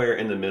somewhere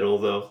in the middle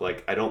though.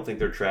 Like I don't think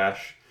they're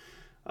trash,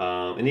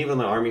 and even on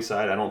the Army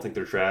side, I don't think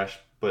they're trash.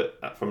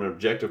 But from an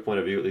objective point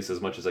of view, at least as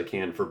much as I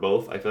can for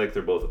both, I feel like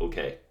they're both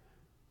okay.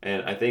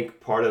 And I think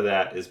part of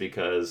that is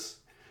because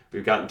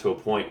we've gotten to a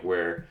point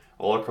where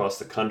all across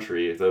the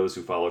country, those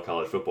who follow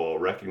college football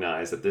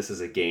recognize that this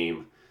is a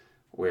game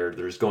where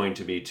there's going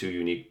to be two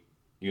unique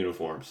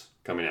uniforms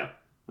coming out,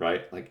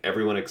 right? Like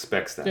everyone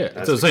expects that. Yeah,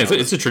 that's what I'm saying.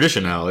 It's a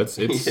tradition now. It's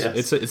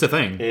yes. it's a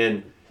thing.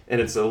 And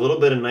it's a little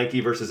bit of Nike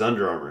versus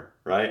Under Armour,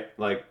 right?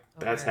 Like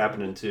that's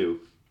happening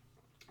too.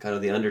 Kind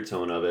of the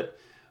undertone of it.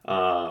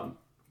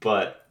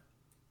 But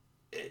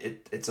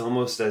it's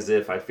almost as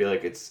if I feel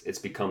like it's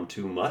become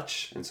too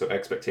much, and so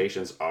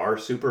expectations are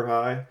super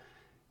high,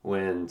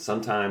 when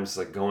sometimes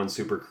like going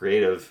super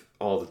creative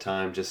all the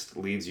time just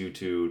leads you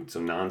to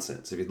some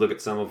nonsense. If you look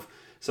at some of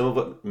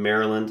what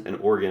Maryland and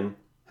Oregon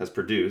has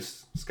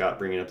produced, Scott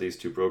bringing up these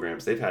two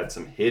programs, they've had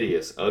some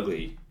hideous,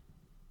 ugly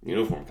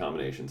uniform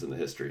combinations in the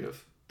history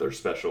of their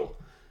special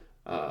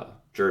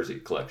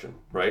jersey collection,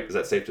 right? Is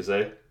that safe to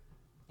say?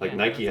 Like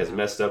Nike has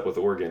messed up with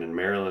Oregon, and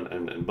Maryland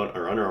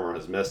or Under Armour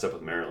has messed up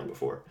with Maryland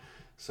before.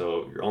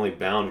 So you're only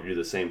bound to do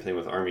the same thing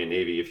with Army and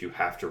Navy if you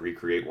have to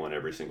recreate one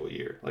every single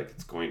year. Like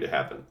it's going to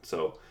happen.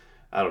 So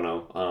I don't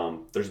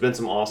know. There's been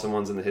some awesome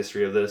ones in the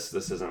history of this.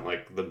 This isn't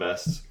like the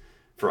best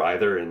for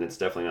either, and it's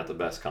definitely not the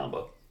best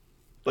combo.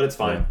 But it's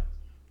fine.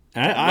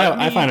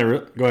 I find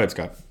it go ahead,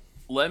 Scott.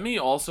 Let me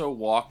also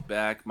walk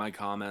back my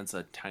comments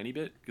a tiny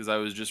bit, because I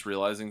was just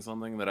realizing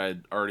something that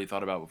I'd already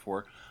thought about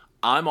before.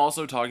 I'm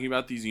also talking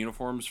about these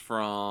uniforms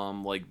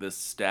from like the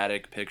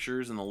static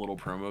pictures and the little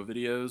promo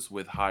videos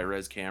with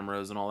high-res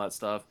cameras and all that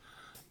stuff,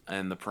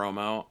 and the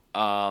promo.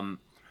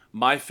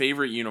 My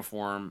favorite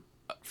uniform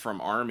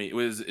from Army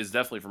is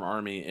definitely from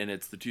Army, and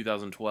it's the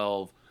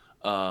 2012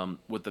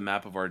 with the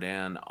map of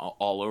Ardennes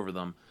all over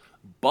them.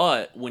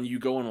 But when you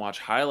go and watch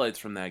highlights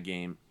from that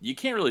game, you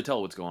can't really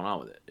tell what's going on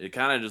with it. It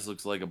kind of just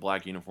looks like a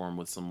black uniform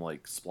with some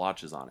like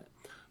splotches on it.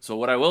 So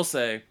what I will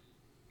say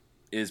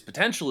is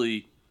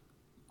potentially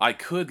I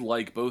could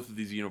like both of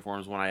these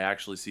uniforms when I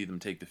actually see them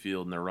take the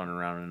field and they're running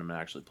around and I'm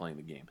actually playing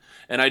the game.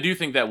 And I do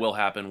think that will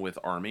happen with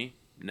Army,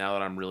 now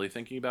that I'm really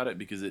thinking about it,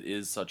 because it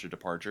is such a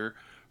departure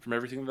from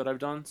everything that I've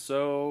done.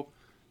 So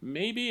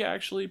maybe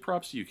actually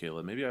props to you,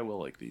 Caleb. Maybe I will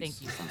like these.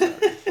 Thank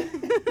you.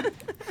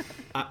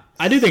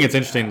 I do think it's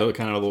interesting though,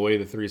 kind of the way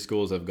the three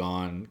schools have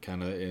gone,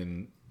 kind of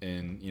in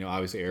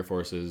obviously Air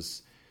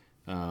Forces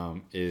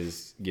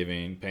is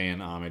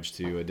paying homage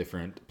to a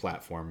different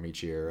platform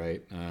each year,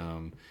 right?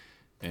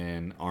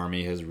 and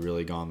Army has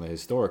really gone the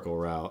historical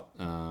route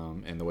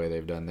in the way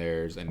they've done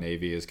theirs, and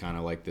Navy is kind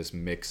of like this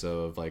mix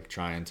of like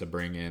trying to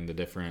bring in the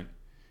different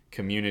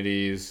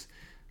communities,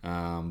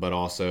 but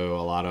also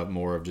a lot of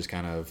more of just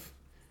kind of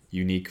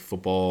unique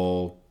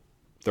football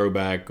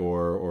throwback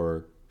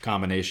or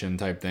combination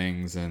type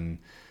things, and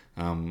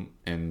I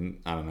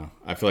don't know.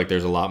 I feel like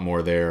there's a lot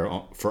more there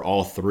for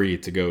all three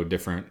to go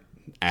different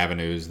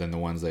avenues than the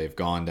ones they've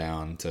gone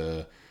down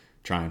to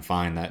try and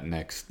find that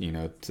next,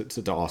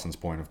 to Austin's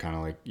point of kind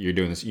of like you're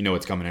doing this,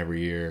 it's coming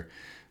every year.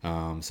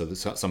 So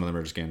some of them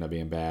are just going to end up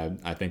being bad.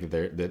 I think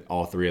that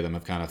all three of them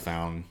have kind of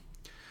found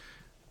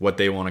what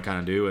they want to kind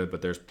of do,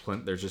 but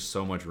there's just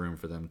so much room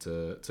for them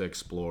to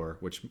explore,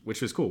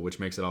 which is cool, which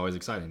makes it always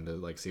exciting to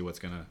like see what's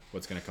gonna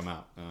come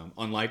out.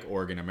 Unlike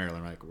Oregon and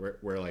Maryland, like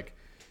where like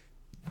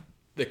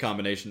the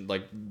combination,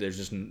 like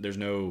there's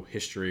no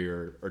history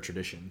or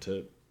tradition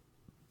to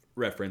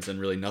reference, and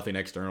really nothing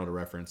external to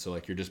reference. So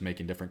like you're just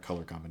making different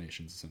color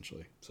combinations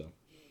essentially. So,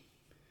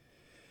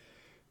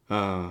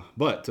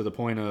 but to the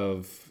point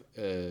of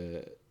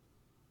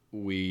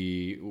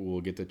we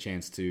will get the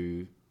chance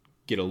to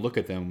get a look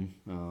at them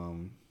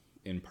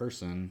in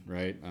person,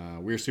 right?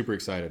 We're super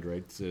excited,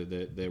 right? So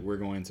that we're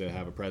going to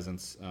have a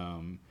presence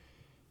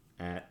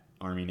at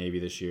Army Navy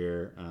this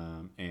year,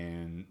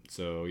 and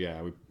so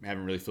yeah, we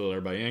haven't really filled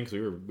everybody in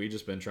because we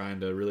just been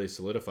trying to really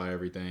solidify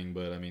everything.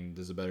 But I mean,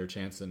 there's a better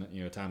chance than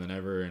time than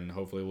ever, and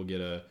hopefully we'll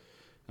get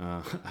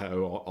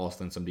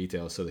Austin some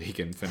details so that he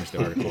can finish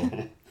the article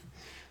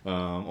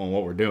on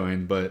what we're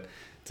doing. But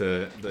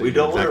we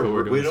don't want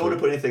to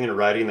put anything in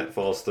writing that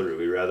falls through.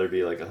 We'd rather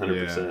be like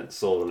 100%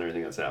 sold on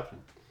everything that's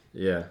happening.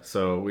 Yeah,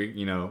 so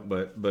we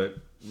but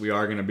we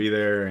are going to be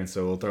there, and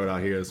so we'll throw it out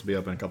here. This will be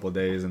up in a couple of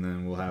days, and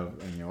then we'll have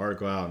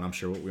article out, and I'm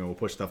sure we'll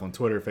push stuff on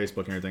Twitter,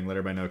 Facebook, and everything. Let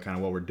everybody know kind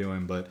of what we're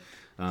doing. But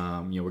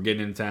we're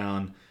getting in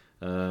town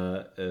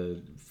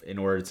in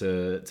order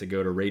to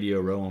go to Radio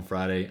Row on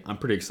Friday. I'm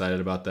pretty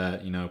excited about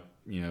that.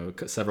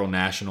 Several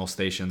national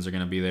stations are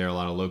going to be there, a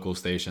lot of local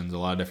stations, a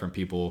lot of different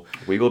people.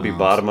 We will be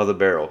bottom of the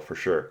barrel for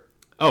sure.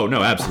 Oh,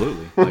 no,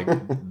 absolutely. Like,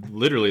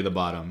 literally the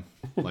bottom.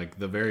 Like,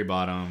 the very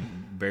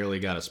bottom, barely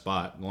got a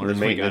spot. In the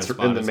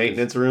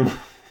maintenance room.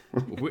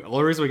 The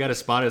only reason we got a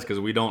spot is because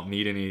we don't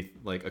need any,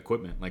 like,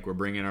 equipment. Like, we're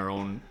bringing our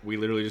own. We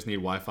literally just need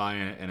Wi-Fi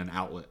and an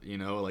outlet,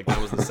 Like,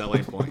 that was the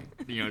selling point,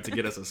 to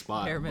get us a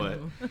spot. But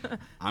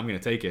I'm going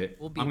to take it.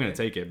 I'm going to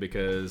take it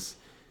because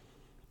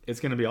it's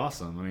going to be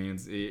awesome. I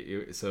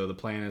mean, so the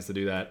plan is to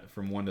do that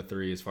from 1 to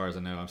 3 as far as I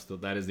know.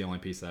 That is the only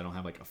piece that I don't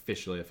have, like,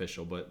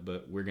 official,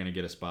 but we're going to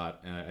get a spot,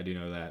 and I do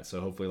know that. So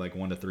hopefully, like,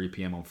 1 to 3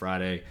 p.m. on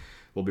Friday,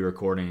 we'll be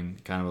recording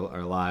kind of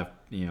our live,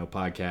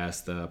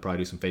 podcast, probably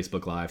do some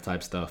Facebook Live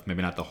type stuff.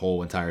 Maybe not the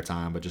whole entire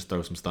time, but just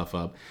throw some stuff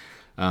up.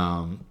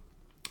 And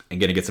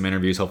get some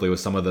interviews, hopefully with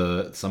some of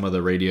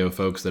the radio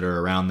folks that are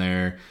around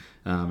there.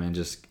 And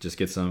just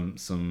get some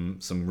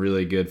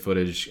really good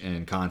footage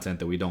and content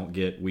that we don't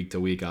get week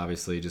to week,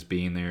 obviously, just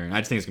being there. And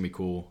I just think it's going to be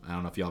cool. I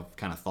don't know if y'all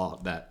kind of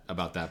thought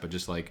about that, but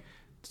just like,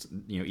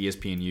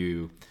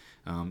 ESPNU,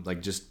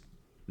 like just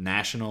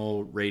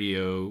national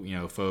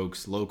radio,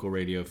 folks, local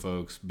radio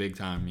folks, big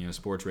time,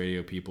 sports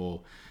radio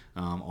people,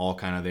 all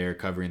kind of there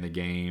covering the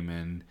game.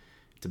 And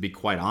to be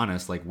quite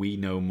honest, like we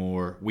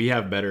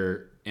have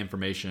better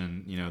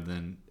information,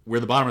 than we're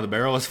the bottom of the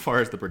barrel as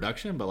far as the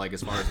production, but like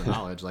as far as the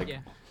knowledge, like. Yeah.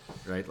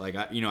 Right, like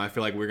I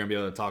feel like we're gonna be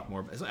able to talk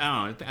more. I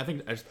don't know. I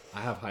think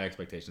I have high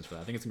expectations for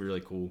that. I think it's gonna be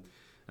really cool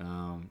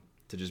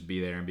to just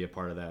be there and be a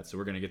part of that. So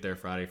we're gonna get there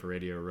Friday for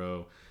Radio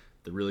Row.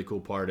 The really cool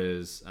part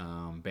is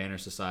Banner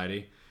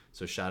Society.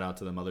 So shout out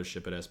to the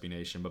mothership at SB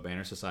Nation. But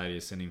Banner Society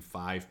is sending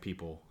 5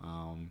 people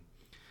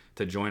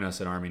to join us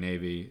at Army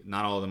Navy.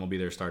 Not all of them will be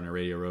there starting at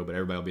Radio Row, but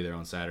everybody will be there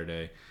on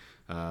Saturday.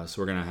 So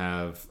we're gonna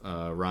have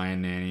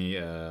Ryan Nanny.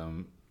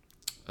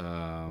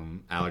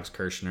 Alex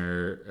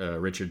Kirshner,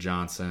 Richard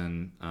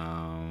Johnson.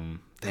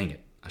 Dang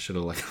it! I should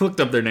have looked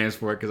up their names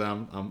for it because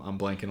I'm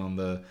blanking on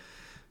the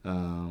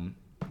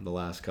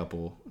last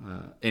couple.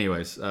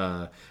 Anyways,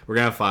 we're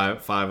gonna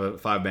have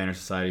five Banner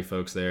Society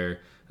folks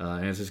there,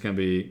 and it's gonna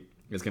be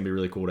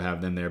really cool to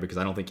have them there because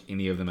I don't think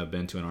any of them have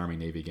been to an Army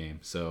Navy game.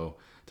 So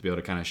to be able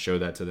to kind of show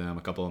that to them,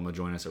 a couple of them will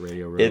join us at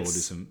Radio Row. We'll do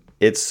some.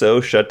 It's so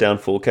shut down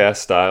full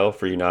cast style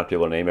for you not to be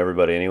able to name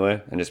everybody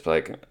anyway, and just be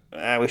like,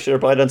 we should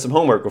have probably done some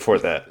homework before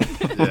that.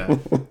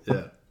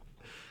 Yeah.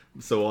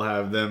 So we'll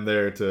have them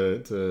there to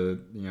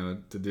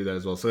do that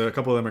as well. So a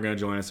couple of them are going to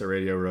join us at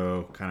Radio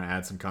Row, kind of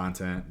add some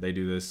content. They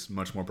do this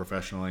much more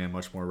professionally and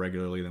much more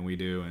regularly than we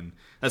do, and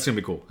that's going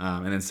to be cool.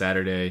 And then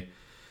Saturday,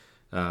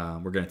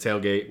 we're going to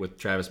tailgate with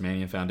Travis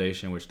Manion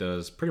Foundation, which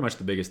does pretty much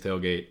the biggest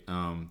tailgate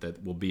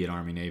that will be at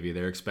Army Navy.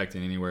 They're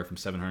expecting anywhere from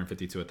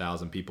 750 to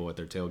 1,000 people at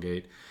their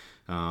tailgate.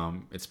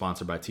 It's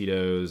sponsored by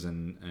Tito's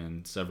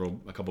and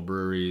a couple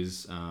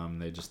breweries.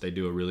 They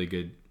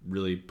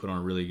do put on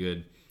a really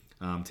good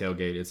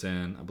tailgate. It's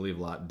in, I believe,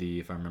 Lot D,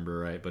 if I remember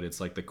right, but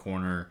it's like the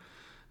corner,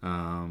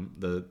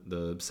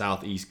 the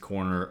southeast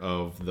corner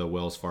of the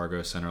Wells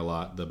Fargo Center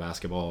lot, the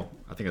basketball,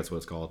 I think that's what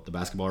it's called, the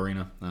basketball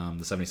arena,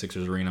 the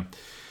 76ers arena.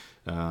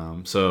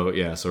 So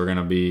we're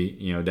gonna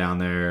be down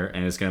there,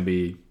 and it's gonna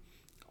be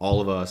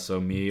all of us. So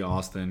me,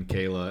 Austin,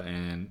 Kayla,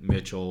 and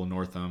Mitchell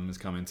Northam is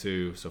coming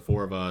too. So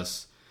 4 of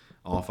us,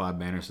 all 5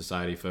 Banner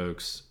Society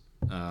folks.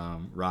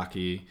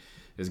 Rocky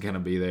is gonna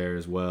be there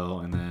as well,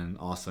 and then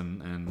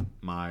Austin and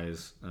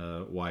Mai's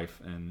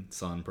wife and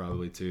son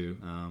probably too.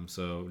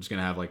 So we're just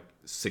gonna have like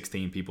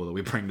 16 people that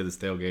we bring to this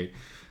tailgate.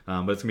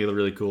 But it's gonna be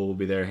really cool. We'll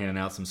be there handing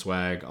out some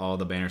swag. All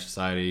the Banner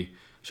Society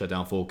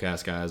Shutdown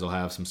Fullcast guys will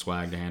have some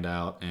swag to hand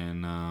out,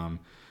 and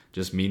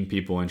just meeting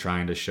people and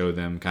trying to show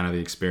them kind of the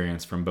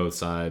experience from both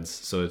sides.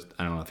 So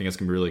I don't know. I think it's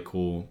gonna be really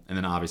cool. And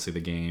then obviously the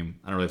game.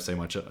 I don't really have to say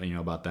much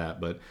about that,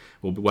 but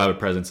we'll have a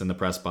presence in the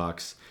press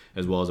box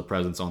as well as a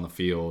presence on the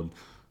field.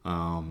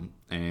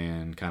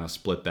 And kind of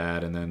split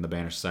that, and then the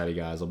Banner Society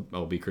guys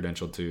will be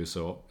credentialed too,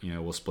 so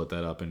we'll split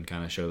that up and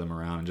kind of show them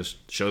around and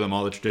just show them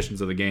all the traditions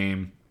of the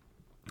game.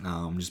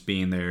 Just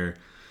being there,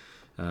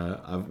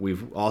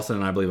 Austin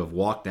and I believe have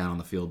walked down on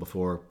the field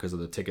before because of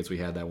the tickets we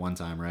had that one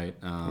time, right?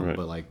 Right.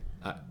 But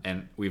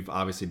and we've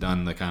obviously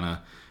done the kind of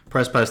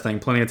press pass thing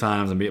plenty of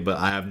times, but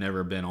I have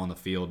never been on the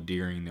field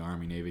during the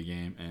Army Navy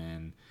game,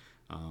 and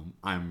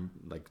I'm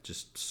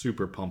just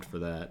super pumped for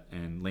that.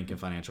 And Lincoln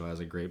Financial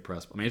has a great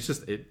press. I mean, it's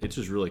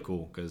just really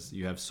cool because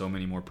you have so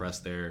many more press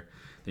there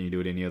than you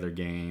do at any other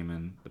game,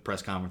 and the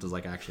press conference is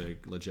actually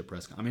a legit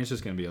press. I mean, it's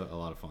just going to be a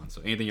lot of fun.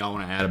 So, anything y'all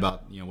want to add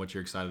about what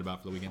you're excited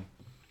about for the weekend?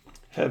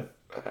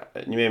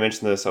 You may have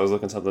mentioned this. I was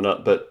looking something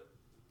up, but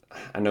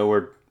I know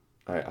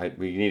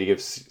we need to give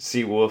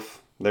Seawolf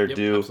their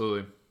due.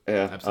 Absolutely.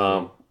 Yeah.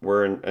 Absolutely.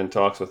 We're in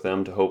talks with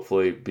them to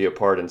hopefully be a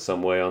part in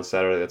some way on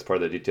Saturday. That's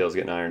part of the details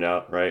getting ironed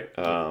out, right?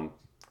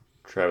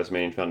 Travis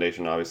Manning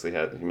Foundation obviously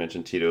you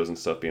mentioned Tito's and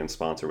stuff being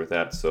sponsored with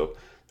that, so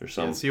there's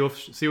some. Yeah,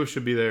 Seawolf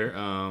should be there.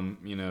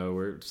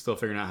 We're still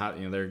figuring out how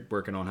they're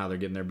working on how they're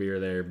getting their beer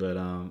there, but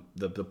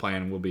the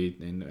plan will be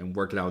and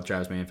worked it out with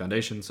Travis Manning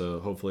Foundation, so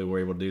hopefully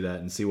we're able to do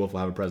that. And Seawolf will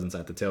have a presence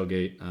at the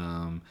tailgate,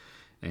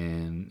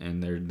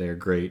 and they're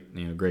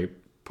great, great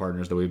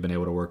partners that we've been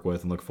able to work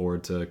with, and look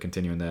forward to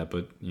continuing that.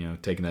 But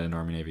taking that into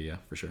Army Navy, yeah,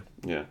 for sure.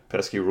 Yeah,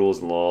 pesky rules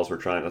and laws.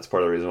 That's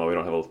part of the reason why we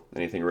don't have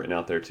anything written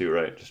out there too,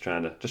 right? Just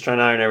trying to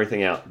iron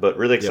everything out. But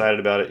really excited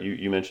about it.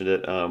 You mentioned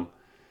it. Going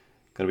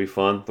to be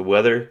fun. The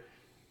weather,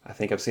 I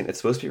think I've seen it's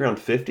supposed to be around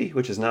 50,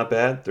 which is not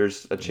bad.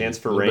 There's a chance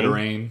for rain. Bit of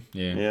rain.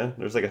 Yeah. Yeah.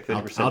 There's like a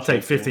 50%. I'll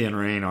take 50 in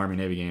rain. Army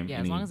Navy game.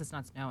 Yeah, as long as it's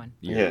not snowing.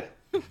 Yeah.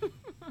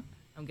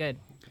 I'm good.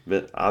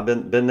 But I've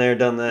been there,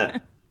 done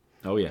that.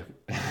 Oh, yeah.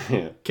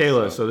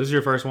 Kayla, so this is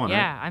your first one,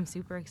 Yeah, right? I'm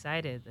super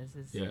excited. This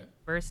is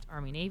first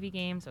Army-Navy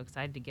game, so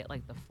excited to get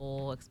the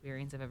full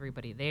experience of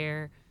everybody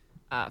there.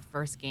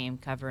 First game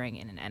covering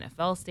in an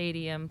NFL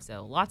stadium,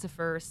 so lots of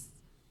firsts.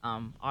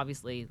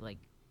 Obviously,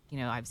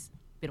 I've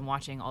been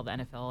watching all the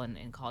NFL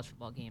and college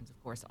football games,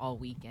 of course, all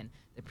week, and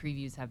the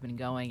previews have been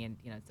going, and,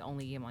 it's the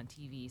only game on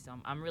TV, so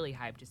I'm really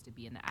hyped just to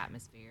be in the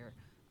atmosphere,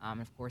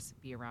 and, of course,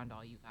 be around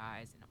all you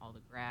guys and all the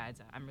grads.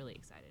 I'm really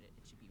excited.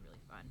 It should be really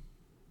fun.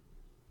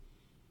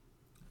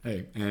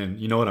 Hey, and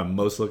you know what I'm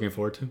most looking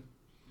forward to?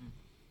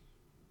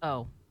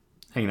 Oh.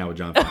 Hanging out with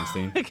John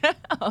Feinstein.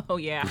 Oh,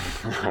 yeah.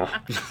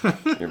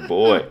 Your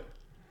boy.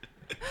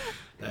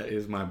 That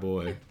is my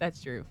boy.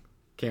 That's true.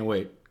 Can't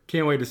wait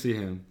to see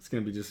him. It's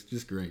going to be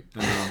just great.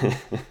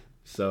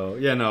 So,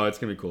 yeah, no, it's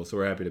going to be cool. So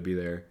we're happy to be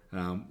there.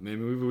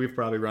 Maybe we've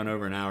probably run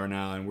over an hour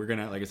now, and we're going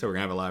to, like I said, we're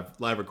going to have a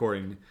live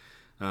recording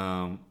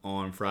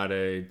on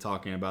Friday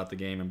talking about the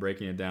game and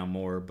breaking it down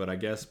more. But I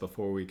guess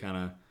before we kind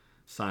of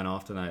sign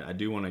off tonight, I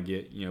do want to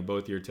get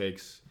both your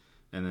takes,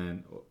 and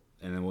then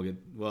we'll get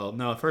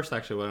first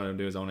actually what I'm gonna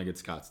do is I want to get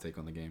Scott's take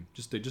on the game,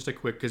 just a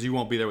quick, because you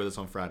won't be there with us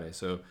on Friday,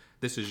 so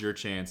this is your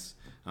chance.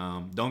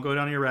 Don't go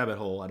down your rabbit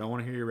hole. I don't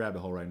want to hear your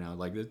rabbit hole right now.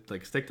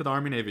 Stick to the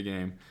Army Navy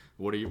game.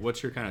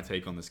 What's your kind of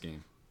take on this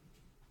game?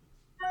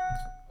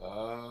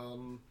 I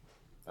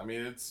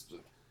mean, it's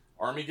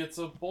Army gets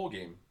a bowl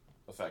game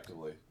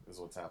effectively is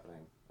what's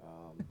happening.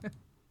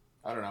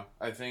 I don't know.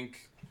 I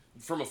think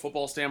from a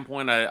football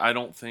standpoint, I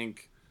don't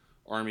think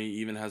Army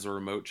even has a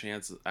remote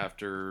chance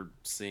after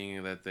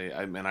seeing that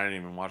I didn't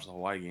even watch the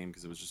Hawaii game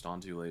because it was just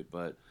on too late.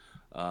 But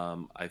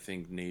I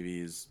think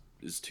Navy is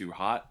too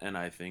hot, and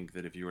I think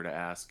that if you were to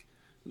ask,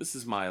 this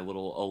is my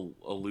little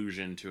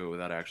allusion to it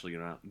without actually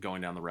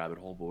going down the rabbit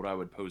hole, but what I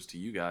would pose to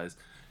you guys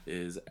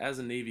is, as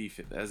a Navy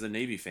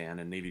fan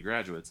and Navy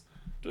graduates,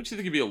 don't you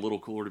think it'd be a little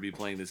cooler to be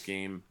playing this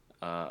game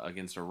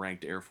against a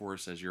ranked Air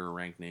Force as you're a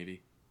ranked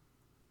Navy?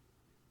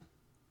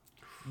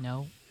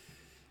 No.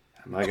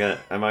 Am I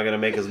gonna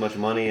make as much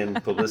money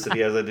and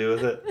publicity as I do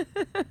with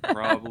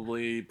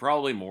it?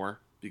 Probably more,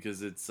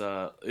 because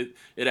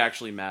it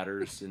actually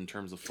matters in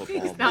terms of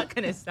football. He's not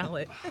gonna sell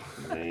it.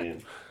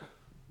 Man.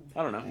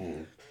 I don't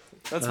know.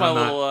 That's my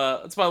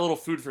little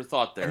food for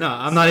thought there. No,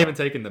 I'm not even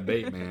taking the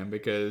bait, man,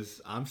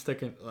 because I'm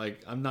sticking.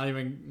 I'm not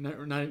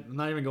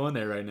even going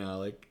there right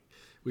now.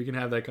 We can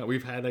have that.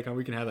 We've had that.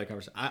 We can have that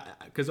conversation.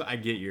 Because I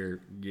get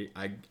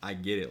I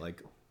get it.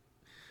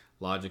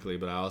 Logically,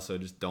 but I also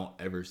just don't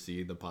ever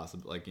see the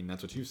possible. And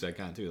that's what you said,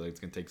 kind of too. It's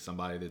gonna take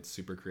somebody that's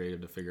super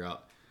creative to figure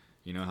out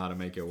you know how to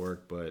make it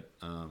work. But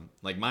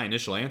like my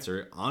initial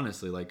answer,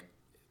 honestly, like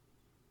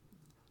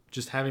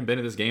just having been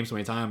to this game so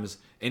many times,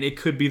 and it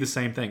could be the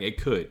same thing.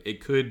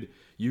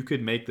 You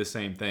could make the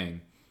same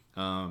thing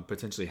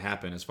potentially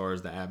happen as far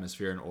as the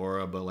atmosphere and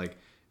aura, but like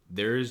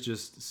there is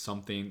just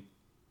something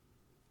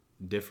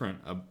different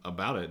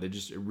about it.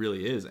 It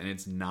really is, and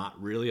it's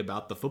not really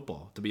about the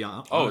football, to be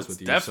honest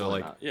with you. Definitely so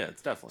like, not. Yeah,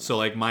 it's definitely. So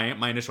like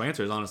my initial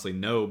answer is honestly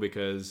no,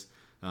 because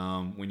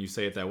when you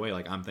say it that way,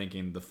 like I'm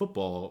thinking the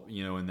football,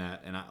 you know, in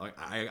that, and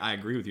I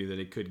agree with you that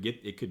it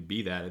could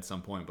be that at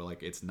some point, but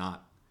like it's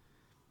not.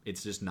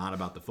 It's just not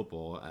about the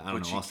football. I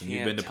don't know, Austin.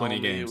 You've been to plenty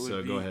of games,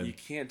 so go ahead. You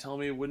can't tell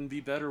me it wouldn't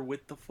be better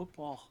with the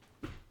football.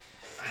 I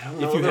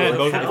don't know. If you had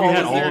both, if you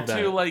had all of that,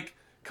 too, like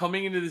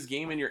coming into this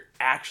game and you're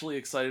actually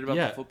excited about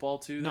the football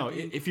too. No,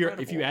 if you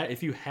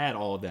had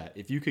all of that,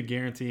 if you could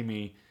guarantee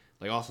me,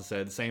 like Austin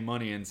said, the same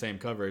money and same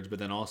coverage, but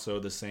then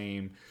also the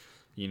same,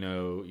 you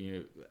know,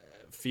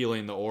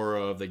 feeling the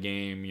aura of the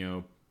game, you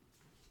know,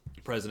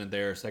 president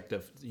there,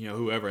 sective, you know,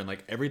 whoever, and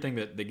like everything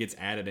that gets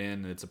added in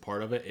and it's a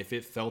part of it. If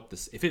it felt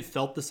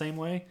the same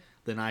way,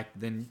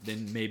 then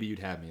maybe you'd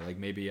have me. Like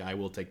maybe I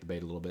will take the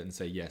bait a little bit and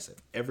say yes,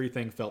 if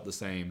everything felt the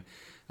same,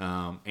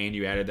 and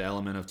you added the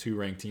element of two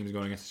ranked teams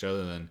going against each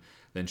other,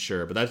 then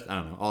sure. But that's, I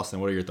don't know. Austin,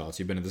 what are your thoughts?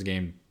 You've been to this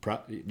game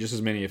just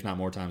as many, if not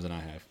more times than I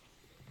have.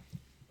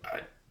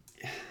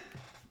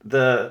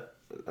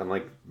 I'm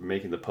like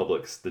making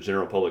the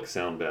general public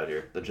sound bad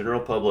here. The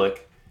general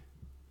public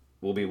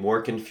will be more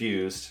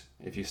confused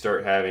if you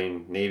start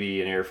having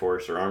Navy and Air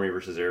Force or Army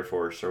versus Air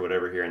Force or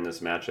whatever here in this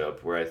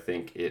matchup, where I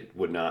think it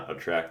would not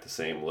attract the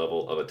same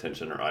level of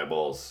attention or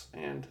eyeballs.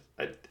 And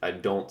I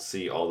don't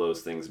see all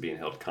those things being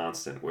held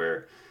constant,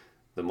 where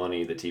the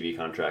money, the TV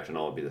contract, and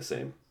all would be the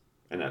same.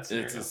 And that's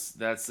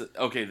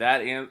okay.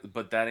 That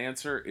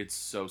answer, it's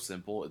so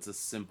simple. It's a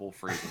simple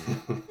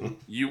phrasing.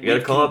 You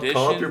gotta call up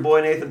your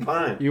boy Nathan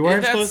Pine. You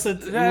weren't supposed to.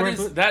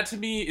 That to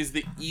me is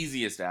the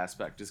easiest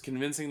aspect, is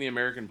convincing the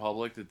American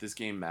public that this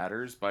game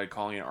matters by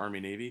calling it Army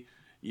Navy.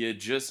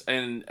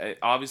 And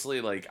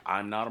obviously, like,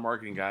 I'm not a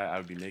marketing guy. I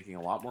would be making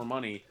a lot more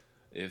money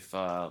if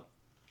I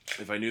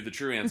knew the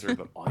true answer.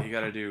 But all you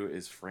gotta do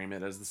is frame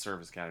it as the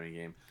Service Academy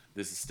game.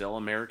 This is still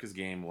America's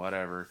game,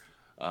 whatever.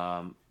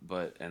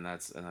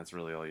 That's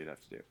really all you'd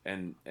have to do.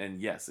 And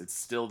yes, it's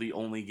still the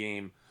only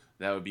game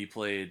that would be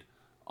played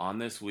on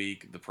this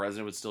week. The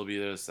president would still be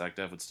there, the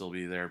SecDef would still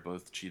be there,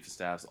 both chief of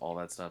staffs, all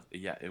that stuff.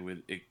 Yeah,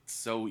 it's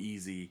so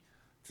easy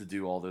to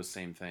do all those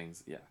same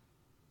things. Yeah.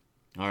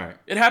 All right.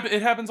 It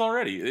happens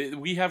already.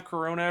 We have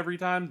Corona every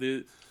time.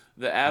 The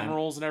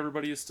admirals and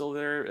everybody is still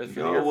there.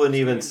 You wouldn't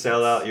even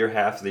sell out your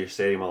half of your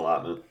stadium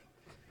allotment.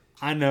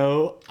 I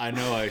know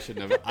I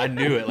shouldn't have. I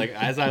knew it. Like,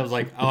 as I was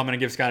like, oh, I'm going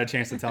to give Scott a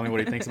chance to tell me what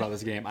he thinks about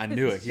this game. I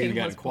knew it. He had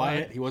gotten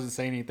quiet. He wasn't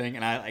saying anything.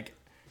 And I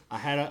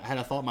had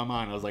a thought in my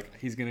mind. I was like,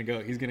 he's going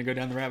to go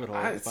down the rabbit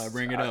hole if I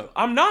bring it up.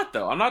 I'm not,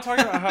 though. I'm not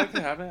talking about how it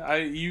could happen.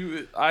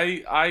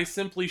 I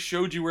simply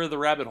showed you where the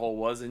rabbit hole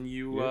was, and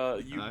you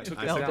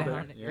took it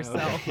down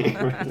yourself.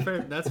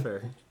 That's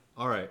fair.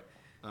 All right.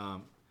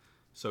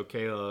 So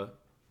Kayla,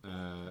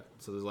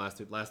 so there's last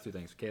two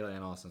things. Kayla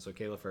and Austin. So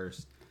Kayla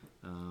first.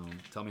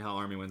 Tell me how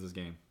Army wins this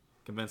game.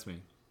 Convince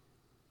me.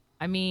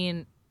 I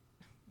mean...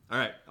 All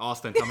right,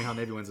 Austin, tell me how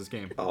Navy wins this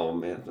game. Oh,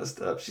 man,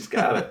 messed up. She's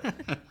got it.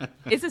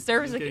 It's a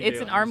service.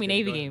 It's an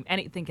Army-Navy game.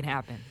 Anything can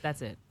happen.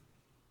 That's it.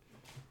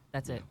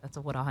 That's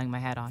what I'll hang my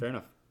hat on. Fair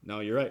enough.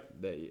 No, you're right.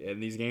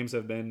 And these games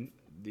have been...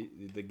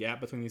 The gap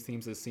between these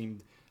teams has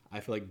seemed, I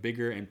feel like,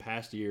 bigger in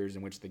past years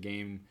in which the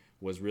game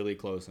was really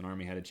close and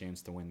Army had a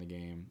chance to win the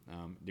game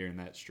during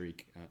that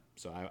streak.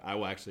 So I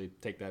will actually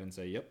take that and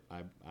say, yep,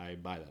 I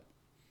buy that.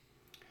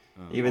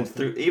 Even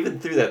through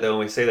that, though,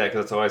 when we say that,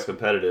 because it's always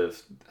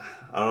competitive,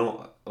 I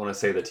don't want to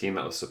say the team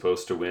that was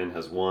supposed to win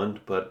has won,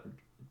 but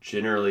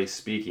generally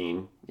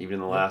speaking, even in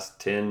the last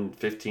 10,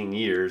 15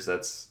 years,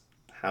 that's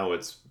how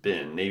it's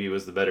been. Navy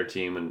was the better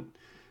team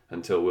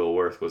until Will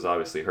Worth was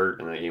obviously hurt,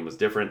 and that game was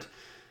different.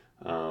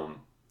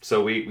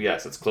 So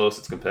yes, it's close,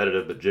 it's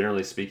competitive, but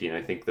generally speaking,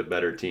 I think the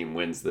better team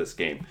wins this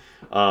game.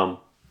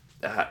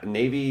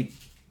 Navy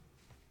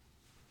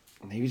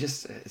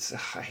just,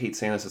 I hate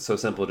saying this, it's so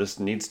simple, just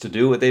needs to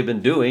do what they've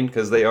been doing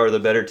because they are the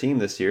better team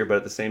this year. But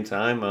at the same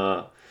time,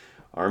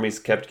 Army's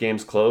kept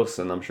games close,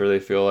 and I'm sure they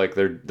feel like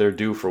they're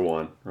due for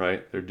one,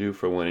 right? They're due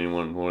for winning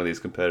one of these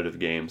competitive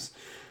games.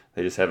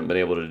 They just haven't been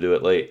able to do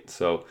it late.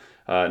 So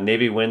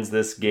Navy wins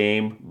this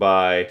game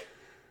by,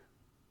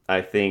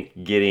 I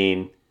think,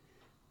 getting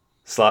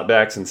slot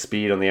backs and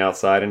speed on the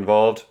outside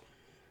involved.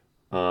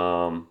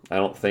 I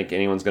don't think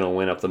anyone's going to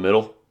win up the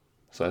middle.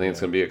 So I think it's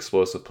going to be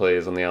explosive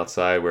plays on the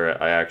outside,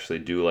 where I actually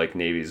do like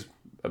Navy's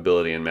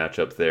ability and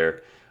matchup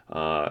there.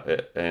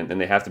 And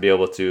they have to be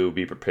able to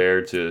be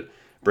prepared to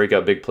break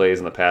up big plays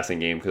in the passing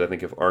game, because I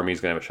think if Army's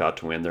going to have a shot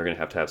to win, they're going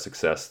to have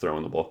success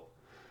throwing the ball.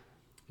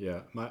 Yeah,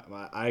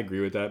 I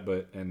agree with that,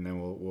 and then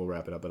we'll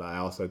wrap it up. But I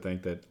also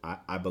think that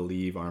I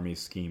believe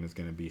Army's scheme is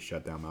going to be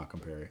shut down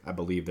Malcolm Perry. I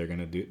believe they're going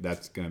to do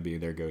that's going to be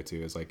their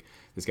go-to. It's like,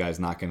 this guy's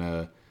not going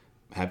to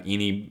have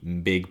any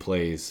big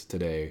plays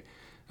today.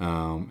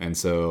 And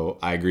so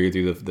I agree with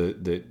you.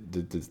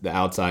 The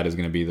outside is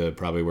going to be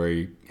probably where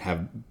you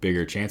have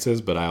bigger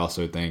chances, but I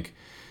also think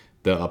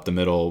the up the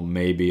middle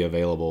may be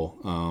available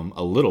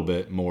a little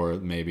bit more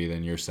maybe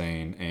than you're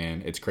saying.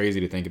 And it's crazy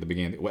to think at the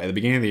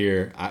beginning of the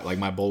year,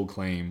 my bold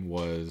claim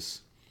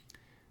was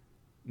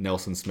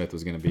Nelson Smith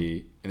was going to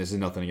be, and this is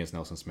nothing against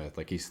Nelson Smith,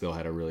 like he still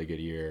had a really good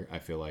year. I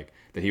feel like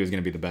that he was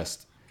going to be the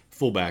best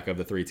fullback of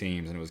the three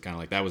teams, and it was kind of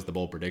like that was the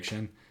bold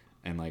prediction.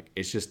 And like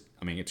it's just,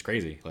 I mean, it's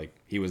crazy. Like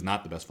he was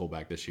not the best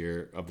fullback this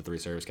year of the three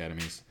service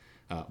academies,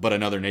 but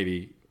another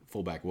Navy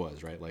fullback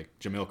was, right? Like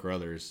Jamil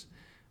Carruthers.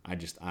 I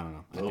don't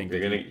know. I think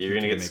you're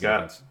gonna get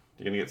Scott.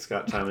 You're gonna get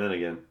Scott chiming in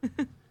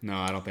again. No,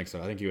 I don't think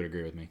so. I think you would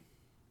agree with me.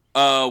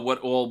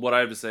 What I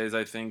have to say is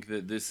I think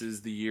that this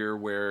is the year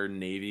where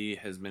Navy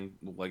has been,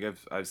 like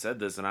I've said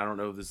this, and I don't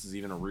know if this is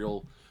even a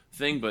real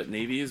thing, but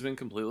Navy has been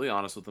completely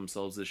honest with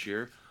themselves this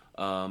year.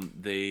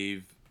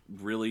 They've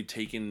really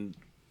taken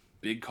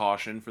big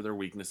caution for their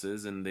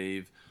weaknesses, and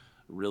they've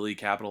really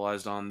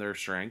capitalized on their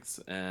strengths.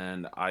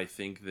 And I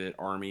think that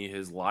Army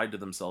has lied to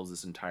themselves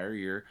this entire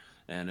year.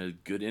 And a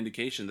good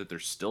indication that they're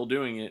still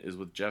doing it is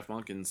with Jeff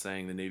Monken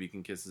saying the Navy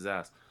can kiss his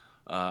ass.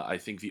 I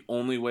think the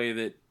only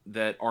way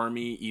that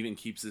Army even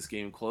keeps this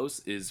game close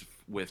is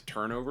with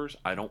turnovers.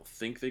 I don't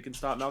think they can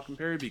stop Malcolm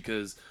Perry,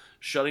 because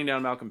shutting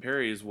down Malcolm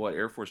Perry is what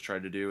Air Force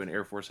tried to do, and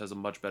Air Force has a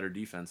much better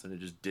defense, and it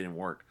just didn't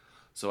work.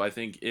 So I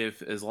think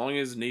as long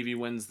as Navy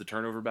wins the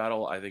turnover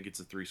battle, I think it's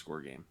a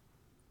 3-score game.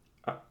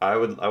 I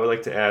would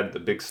like to add the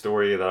big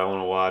story that I want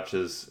to watch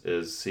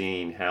is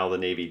seeing how the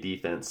Navy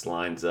defense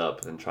lines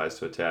up and tries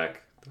to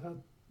attack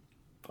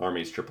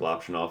Army's triple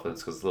option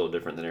offense, because it's a little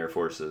different than Air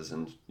Force's,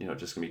 and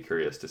just gonna be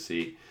curious to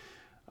see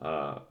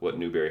what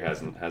Newberry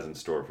has in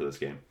store for this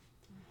game.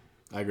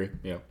 I agree.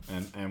 Yeah,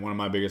 and one of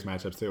my biggest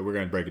matchups too. We're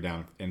gonna break it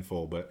down in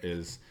full, but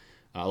is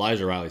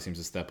Elijah Riley seems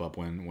to step up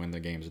when the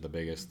games are the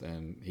biggest,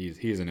 and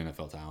he's an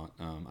NFL talent.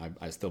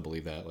 I still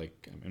believe that.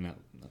 Like, I'm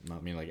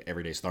not mean like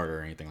everyday starter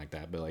or anything like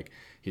that, but like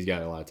he's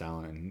got a lot of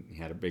talent, and he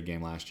had a big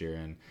game last year.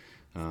 And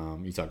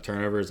you talk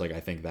turnovers, like I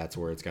think that's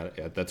where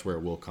that's where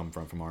it will come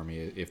from Army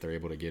if they're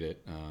able to get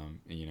it.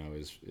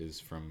 Is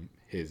from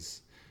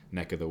his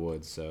neck of the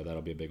woods, so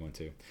that'll be a big one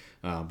too.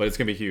 But it's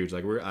gonna be huge.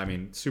 Like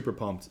super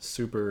pumped,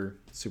 super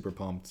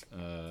pumped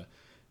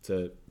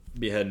to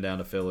be heading down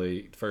to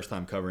Philly, first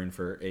time covering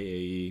for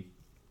AAE,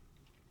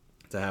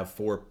 to have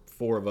four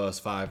of us,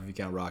 5 if you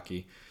count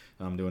Rocky,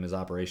 doing his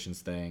operations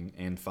thing,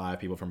 and 5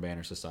 people from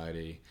Banner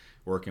Society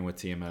working with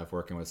TMF,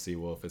 working with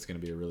Seawolf. It's going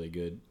to be a really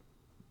good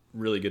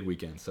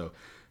weekend. So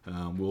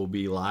we'll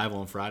be live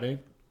on Friday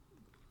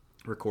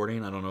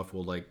recording. I don't know if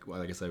we'll like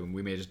I said,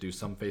 we may just do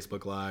some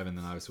Facebook Live, and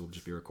then obviously we'll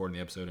just be recording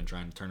the episode and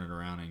trying to turn it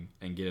around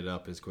and get it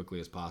up as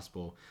quickly as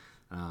possible.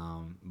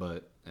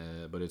 But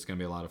it's going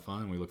to be a lot of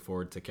fun. We look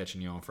forward to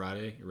catching you on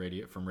Friday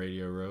from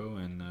Radio Row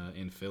and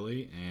in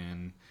Philly,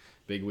 and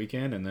big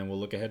weekend, and then we'll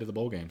look ahead to the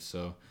bowl games.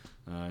 So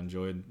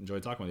enjoyed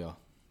talking with y'all.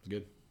 It was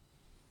good.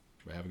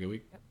 Have a good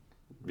week. Yep.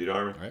 Beat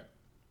Army. All right.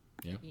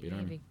 Yeah, beat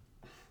Army.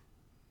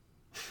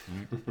 All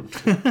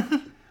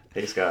right.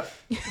 Hey, Scott.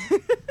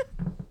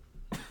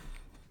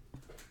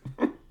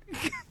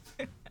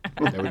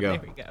 There we go.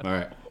 All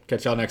right.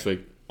 Catch y'all next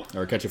week,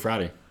 or catch you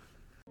Friday.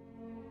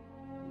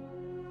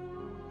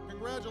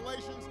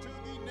 Congratulations to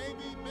the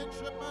Navy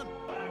midshipmen.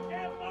 I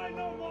can't find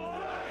no more.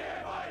 I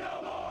can't find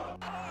no more.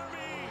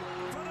 Army,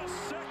 for the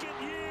second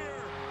year,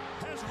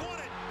 has won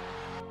it.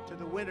 To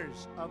the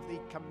winners of the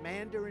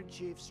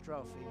Commander-in-Chief's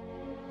Trophy,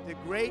 the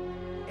great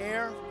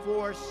Air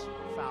Force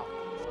Falcons.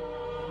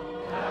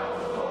 Now,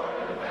 sword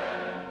and defense.